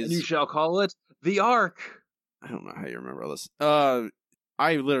 It is. And you shall call it the Ark. I don't know how you remember all this.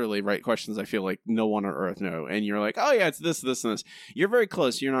 I literally write questions I feel like no one on Earth know, and you're like, oh yeah, it's this, this, and this. You're very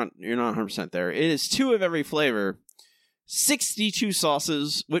close. You're not 100% there. It is 2 of every flavor, 62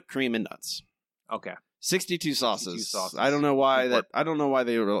 sauces, whipped cream, and nuts. Okay. 62 sauces. I don't know why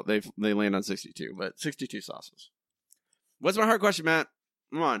they land on 62, but 62 sauces. What's my hard question, Matt?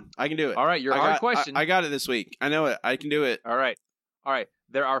 Come on, I can do it. All right, your hard question. I got it this week. I know it. I can do it. All right.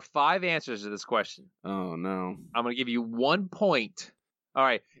 There are 5 answers to this question. Oh no. I'm going to give you 1 point. All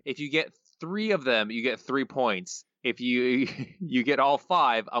right. If you get 3 of them, you get 3 points. If you get all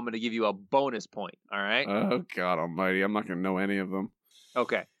 5, I'm going to give you a bonus point. All right. Oh God Almighty! I'm not going to know any of them.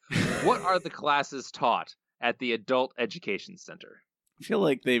 Okay. What are the classes taught at the Adult Education Center? I feel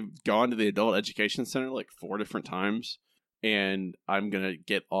like they've gone to the Adult Education Center like 4 different times, and I'm gonna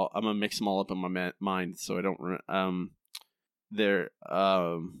mix them all up in my mind, so I don't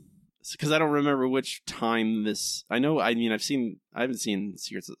because I don't remember which time this. I haven't seen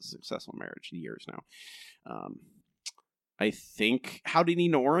Secrets of a Successful Marriage in years now. I think How to Eat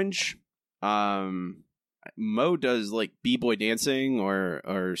an Orange. Mo does like b-boy dancing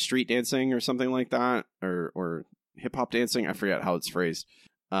or street dancing or something like that, or hip hop dancing. I forget how it's phrased.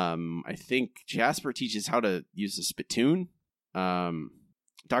 I think Jasper teaches how to use a spittoon.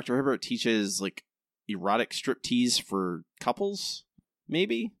 Dr. Hibbert teaches like erotic striptease for couples,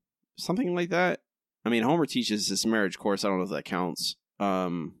 maybe something like that. I mean, Homer teaches this marriage course. I don't know if that counts. I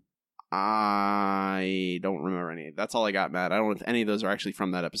don't remember any. That's all I got, Matt. I don't know if any of those are actually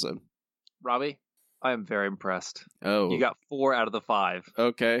from that episode. Robbie, I am very impressed. Oh, you got 4 out of the 5.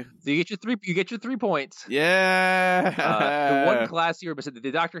 Okay, so you get your 3 points. Yeah. The one class you were missing,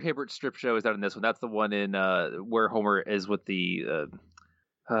 the Dr. Hibbert strip show is not in this one. That's the one in where Homer is with the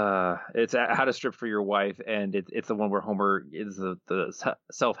it's How to Strip for Your Wife, and it's the one where Homer is the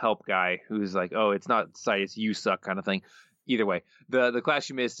self-help guy who's like, oh, it's not society, it's you suck kind of thing. Either way, the class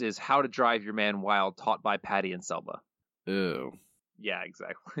you missed is How to Drive Your Man Wild, taught by Patty and Selma. Ew. Yeah,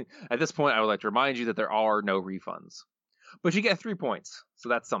 exactly. At this point, I would like to remind you that there are no refunds. But you get 3 points, so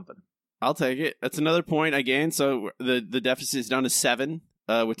that's something. I'll take it. That's another point I gained, so the deficit is down to 7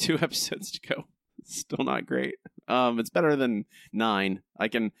 with 2 episodes to go. Still not great. It's better than 9. I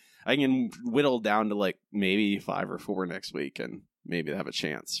can whittle down to like maybe 5 or 4 next week, and maybe have a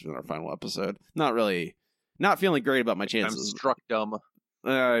chance in our final episode. Not feeling great about my chances. I'm struck dumb.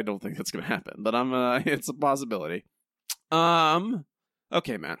 I don't think that's gonna happen, but it's a possibility.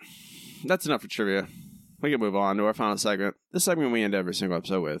 Okay, man, that's enough for trivia. We can move on to our final segment. This segment we end every single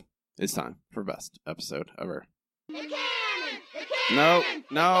episode with. It's time for best episode ever.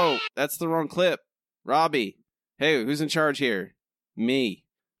 No, that's the wrong clip. Robbie, hey, who's in charge here? Me.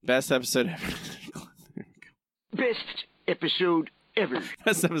 Best episode ever. Best episode ever.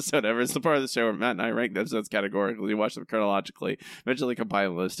 Best episode ever. It's the part of the show where Matt and I rank the episodes categorically, watch them chronologically, eventually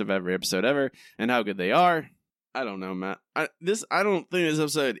compile a list of every episode ever and how good they are. I don't know, Matt. I don't think this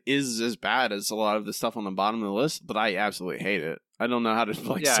episode is as bad as a lot of the stuff on the bottom of the list, but I absolutely hate it. I don't know how to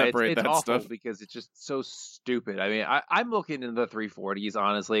separate it's that awful stuff because it's just so stupid. I mean, I'm looking into the 340s.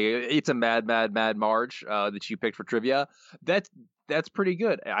 Honestly, it's a mad Marge that you picked for trivia. That's pretty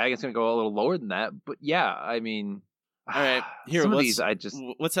good. I guess it's gonna go a little lower than that, but yeah, I mean, all right. Here,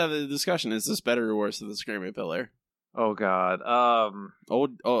 let's have a discussion. Is this better or worse than the Screaming Pillar? Oh God.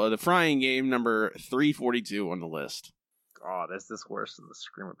 The Frying Game number 342 on the list. God, is this worse than the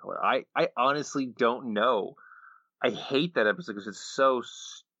Screamer Pillar? I honestly don't know. I hate that episode because it's so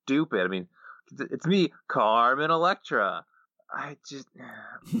stupid. I mean, it's me, Carmen Electra. I just.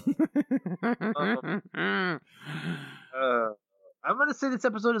 I'm gonna say this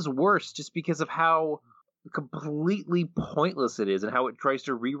episode is worse just because of how completely pointless it is and how it tries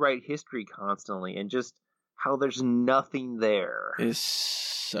to rewrite history constantly and just how there's nothing there. It's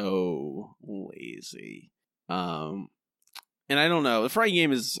so lazy. And I don't know. The Frying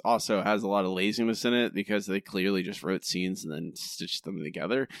Game also has a lot of laziness in it because they clearly just wrote scenes and then stitched them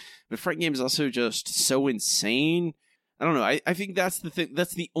together. But Frying Game is also just so insane. I don't know. I think that's the thing.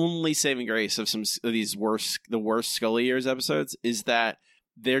 That's the only saving grace of some of these the worst Scully Years episodes is that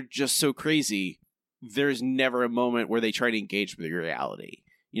they're just so crazy. There's never a moment where they try to engage with reality.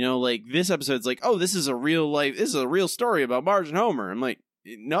 You know, like this episode's like, oh, this is a real story about Marge and Homer. I'm like,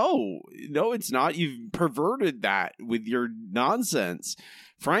 no, it's not. You've perverted that with your nonsense.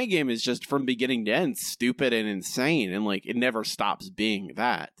 Frying Game is just from beginning to end stupid and insane, and like it never stops being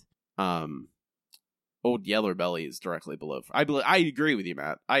that. Old Yeller Belly is directly below. I agree with you,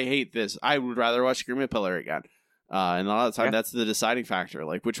 Matt. I hate this. I would rather watch Screaming Pillar again. And a lot of the time, that's the deciding factor.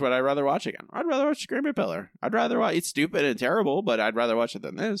 Like, which would I rather watch again? I'd rather watch Screaming Pillar. I'd rather watch. It's stupid and terrible, but I'd rather watch it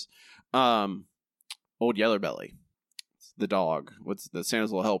than this. Old Yeller Belly, the dog. What's the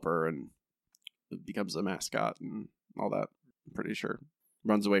Santa's little helper, and it becomes a mascot and all that. I'm pretty sure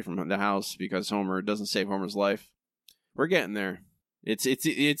runs away from the house because Homer doesn't save Homer's life. We're getting there.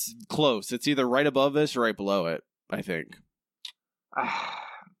 It's close. It's either right above this or right below it, I think.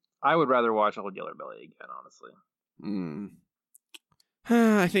 I would rather watch Old Yeller Belly again, honestly.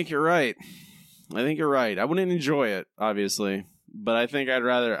 I think you're right. I wouldn't enjoy it, obviously, but I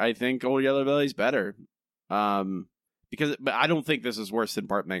think Old Yeller Belly's better. But I don't think this is worse than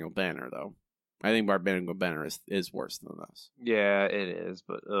Bart Mangled Banner, though. I think Bart Mangled Banner is worse than this. Yeah, it is,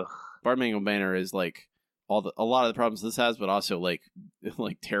 but ugh. Bart Mangled Banner is like a lot of the problems this has, but also like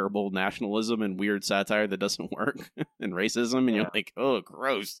terrible nationalism and weird satire that doesn't work and racism, and you're like, oh,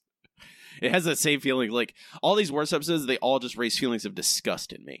 gross. It has that same feeling. Like all these worst episodes, they all just raise feelings of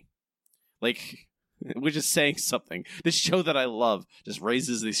disgust in me. Like, which is saying something. This show that I love just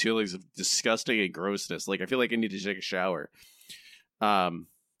raises these feelings of disgusting and grossness. Like I feel like I need to take a shower. I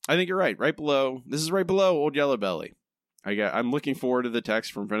think you're right. This is right below Old Yeller Belly. I'm looking forward to the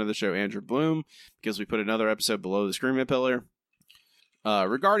text from friend of the show, Andrew Bloom, because we put another episode below the Screaming Pillar.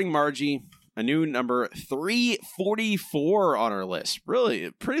 Regarding Margie, a new number 344 on our list. Really,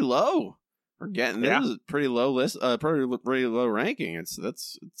 pretty low. We're getting this is a pretty low list, pretty low ranking.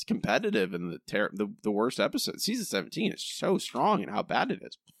 It's competitive in the worst episode. Season 17 is so strong in how bad it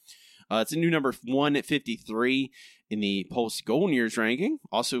is. It's a new number 153 in the Pulse Golden Years ranking,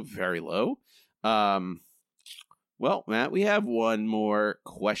 also very low. Well, Matt, we have one more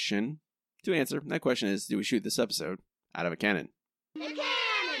question to answer. That question is, do we shoot this episode out of a cannon? The cannon!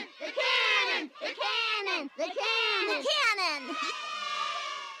 The cannon! The cannon! The cannon! The cannon!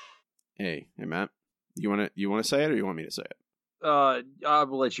 Hey, Matt. You want to say it, or you want me to say it? I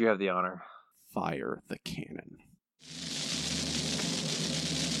will let you have the honor. Fire the cannon.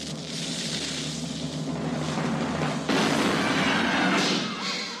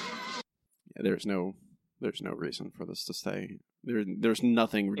 Yeah, there's no reason for this to stay. There's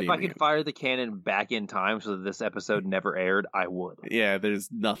nothing redeeming. If I could fire the cannon back in time so that this episode never aired, I would. Yeah, there's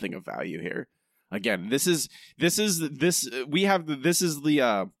nothing of value here. Again, I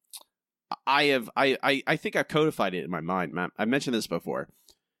think I've codified it in my mind, Matt. I mentioned this before.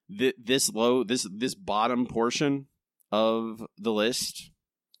 This bottom portion of the list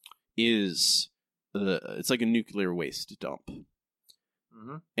is it's like a nuclear waste dump.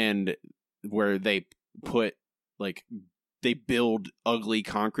 Mm-hmm. And where they put, like, they build ugly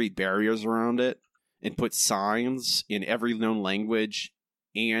concrete barriers around it and put signs in every known language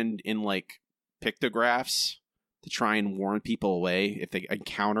and in, like, pictographs to try and warn people away if they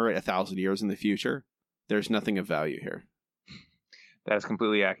encounter it 1,000 years in the future. There's nothing of value here. That is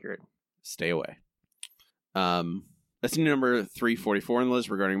completely accurate. Stay away. That's number 344 on the list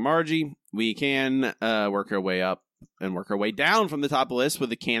regarding Margie. We can work our way up and work our way down from the top of the list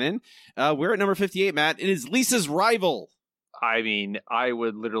with the canon. We're at number 58, Matt. It is Lisa's rival. I mean, I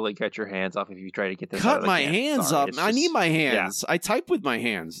would literally cut your hands off if you try to get this. Cut my hands off. I need my hands. Yeah. I type with my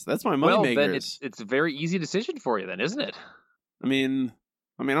hands. That's my money makers. Then it's a very easy decision for you, then, isn't it? I mean,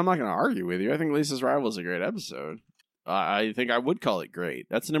 I'm not going to argue with you. I think Lisa's Rival is a great episode. I think I would call it great.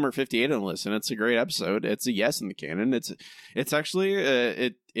 That's number 58 on the list, and it's a great episode. It's a yes in the canon. It's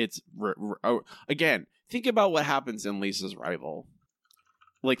actually again. Think about what happens in Lisa's Rival.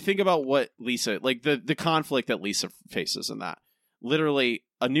 Like, think about what Lisa, like, the conflict that Lisa faces in that. Literally,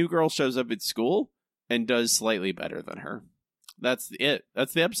 a new girl shows up at school and does slightly better than her. That's it.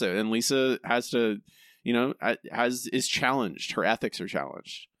 That's the episode. And Lisa has to, is challenged. Her ethics are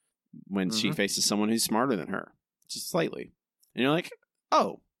challenged when she faces someone who's smarter than her. Just slightly. And you're like,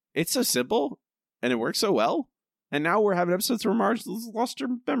 oh, it's so simple and it works so well. And now we're having episodes where Marge lost her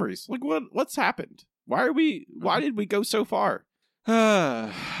memories. Like, what's happened? Why did we go so far?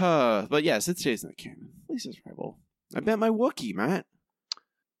 But yes, it stays in the canon. Lisa's Rival. I bet my Wookiee, Matt.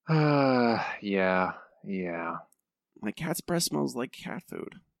 Yeah. My cat's breath smells like cat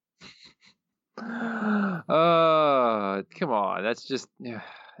food. Come on. That's just,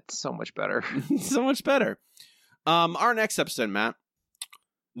 it's so much better. So much better. Our next episode, Matt.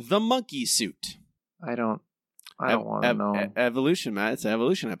 The Monkey Suit. I don't want to know. Evolution, Matt. It's an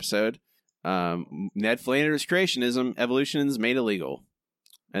evolution episode. Ned Flanders' creationism, evolution is made illegal,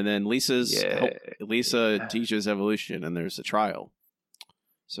 and then Lisa teaches evolution, and there's a trial.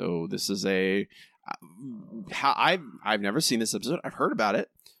 So this is I've never seen this episode. I've heard about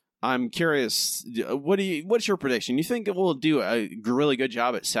it. I'm curious. What's your prediction? You think it will do a really good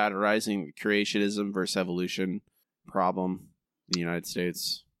job at satirizing creationism versus evolution problem in the United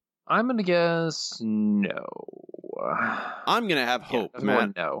States? I'm gonna guess no. I'm going to have hope,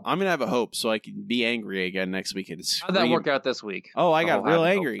 Matt. No. I'm going to have a hope so I can be angry again next week. How'd that work out this week? Oh, I got real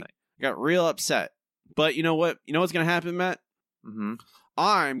angry. I got real upset. But you know what? You know what's going to happen, Matt? Mm-hmm.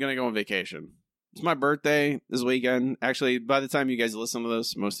 I'm going to go on vacation. It's my birthday this weekend. Actually, by the time you guys listen to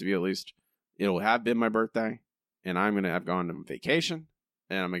this, most of you at least, it'll have been my birthday. And I'm going to have gone on vacation.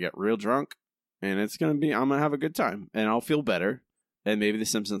 And I'm going to get real drunk. And I'm going to have a good time. And I'll feel better. And maybe The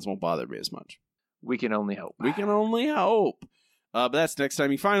Simpsons won't bother me as much. We can only hope. But that's next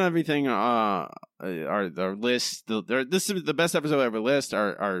time. You find everything, our list. This is the best episode ever list.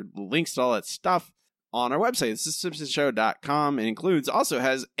 Our links to all that stuff on our website. It's thesimpsonshow.com. It also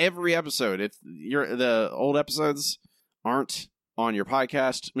has every episode. If the old episodes aren't on your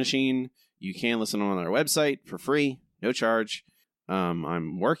podcast machine, you can listen to them on our website for free, no charge.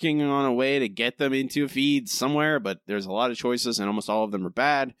 I'm working on a way to get them into a feed somewhere, but there's a lot of choices, and almost all of them are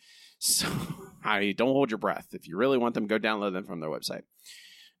bad. So don't hold your breath. If you really want them, go download them from their website.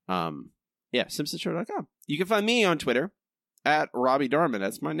 Simpsonshow.com. You can find me on Twitter at Robbie Dorman.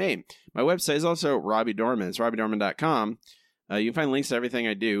 That's my name. My website is also Robbie Dorman. It's RobbieDorman.com. You can find links to everything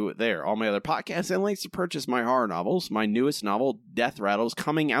I do there. All my other podcasts and links to purchase my horror novels. My newest novel, Death Rattle, is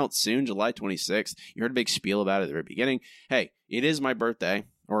coming out soon, July 26th. You heard a big spiel about it at the very beginning. Hey, it is my birthday,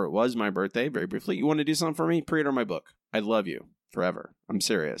 or it was my birthday, very briefly. You want to do something for me? Pre-order my book. I love you forever. I'm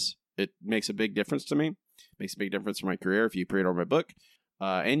serious. It makes a big difference to me. It makes a big difference for my career if you pre-order my book.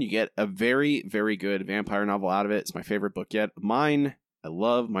 And you get a very, very good vampire novel out of it. It's my favorite book yet. Mine, I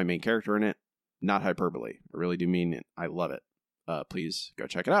love my main character in it. Not hyperbole. I really do mean it. I love it. Please go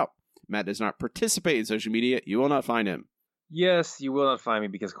check it out. Matt does not participate in social media. You will not find him. Yes, you will not find me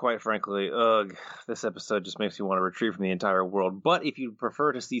because, quite frankly, this episode just makes me want to retreat from the entire world. But if you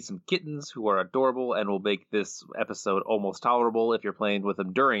prefer to see some kittens who are adorable and will make this episode almost tolerable if you're playing with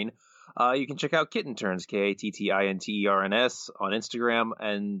them during, you can check out Kitten Turns, KATTINTERNS, on Instagram,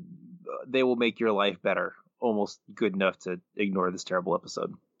 and they will make your life better. Almost good enough to ignore this terrible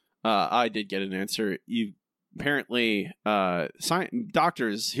episode. I did get an answer. Apparently,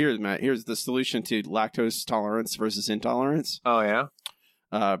 doctors, here's the solution to lactose tolerance versus intolerance. Oh, yeah?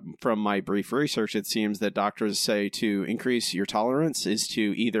 From my brief research, it seems that doctors say to increase your tolerance is to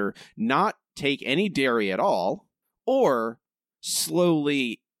either not take any dairy at all or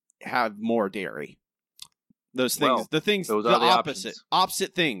slowly have more dairy. Those things, Well, those the are the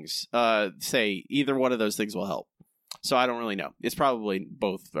opposite things. Say either one of those things will help. So I don't really know. It's probably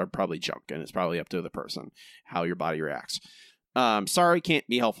both are probably junk, and it's probably up to the person how your body reacts. Sorry, can't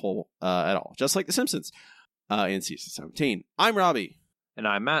be helpful at all. Just like The Simpsons in season 17. I'm Robbie. And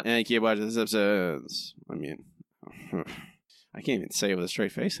I'm Matt. And keep watching this episode. I mean, I can't even say it with a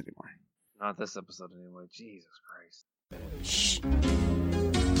straight face anymore. Not this episode anyway. Jesus Christ. Shh.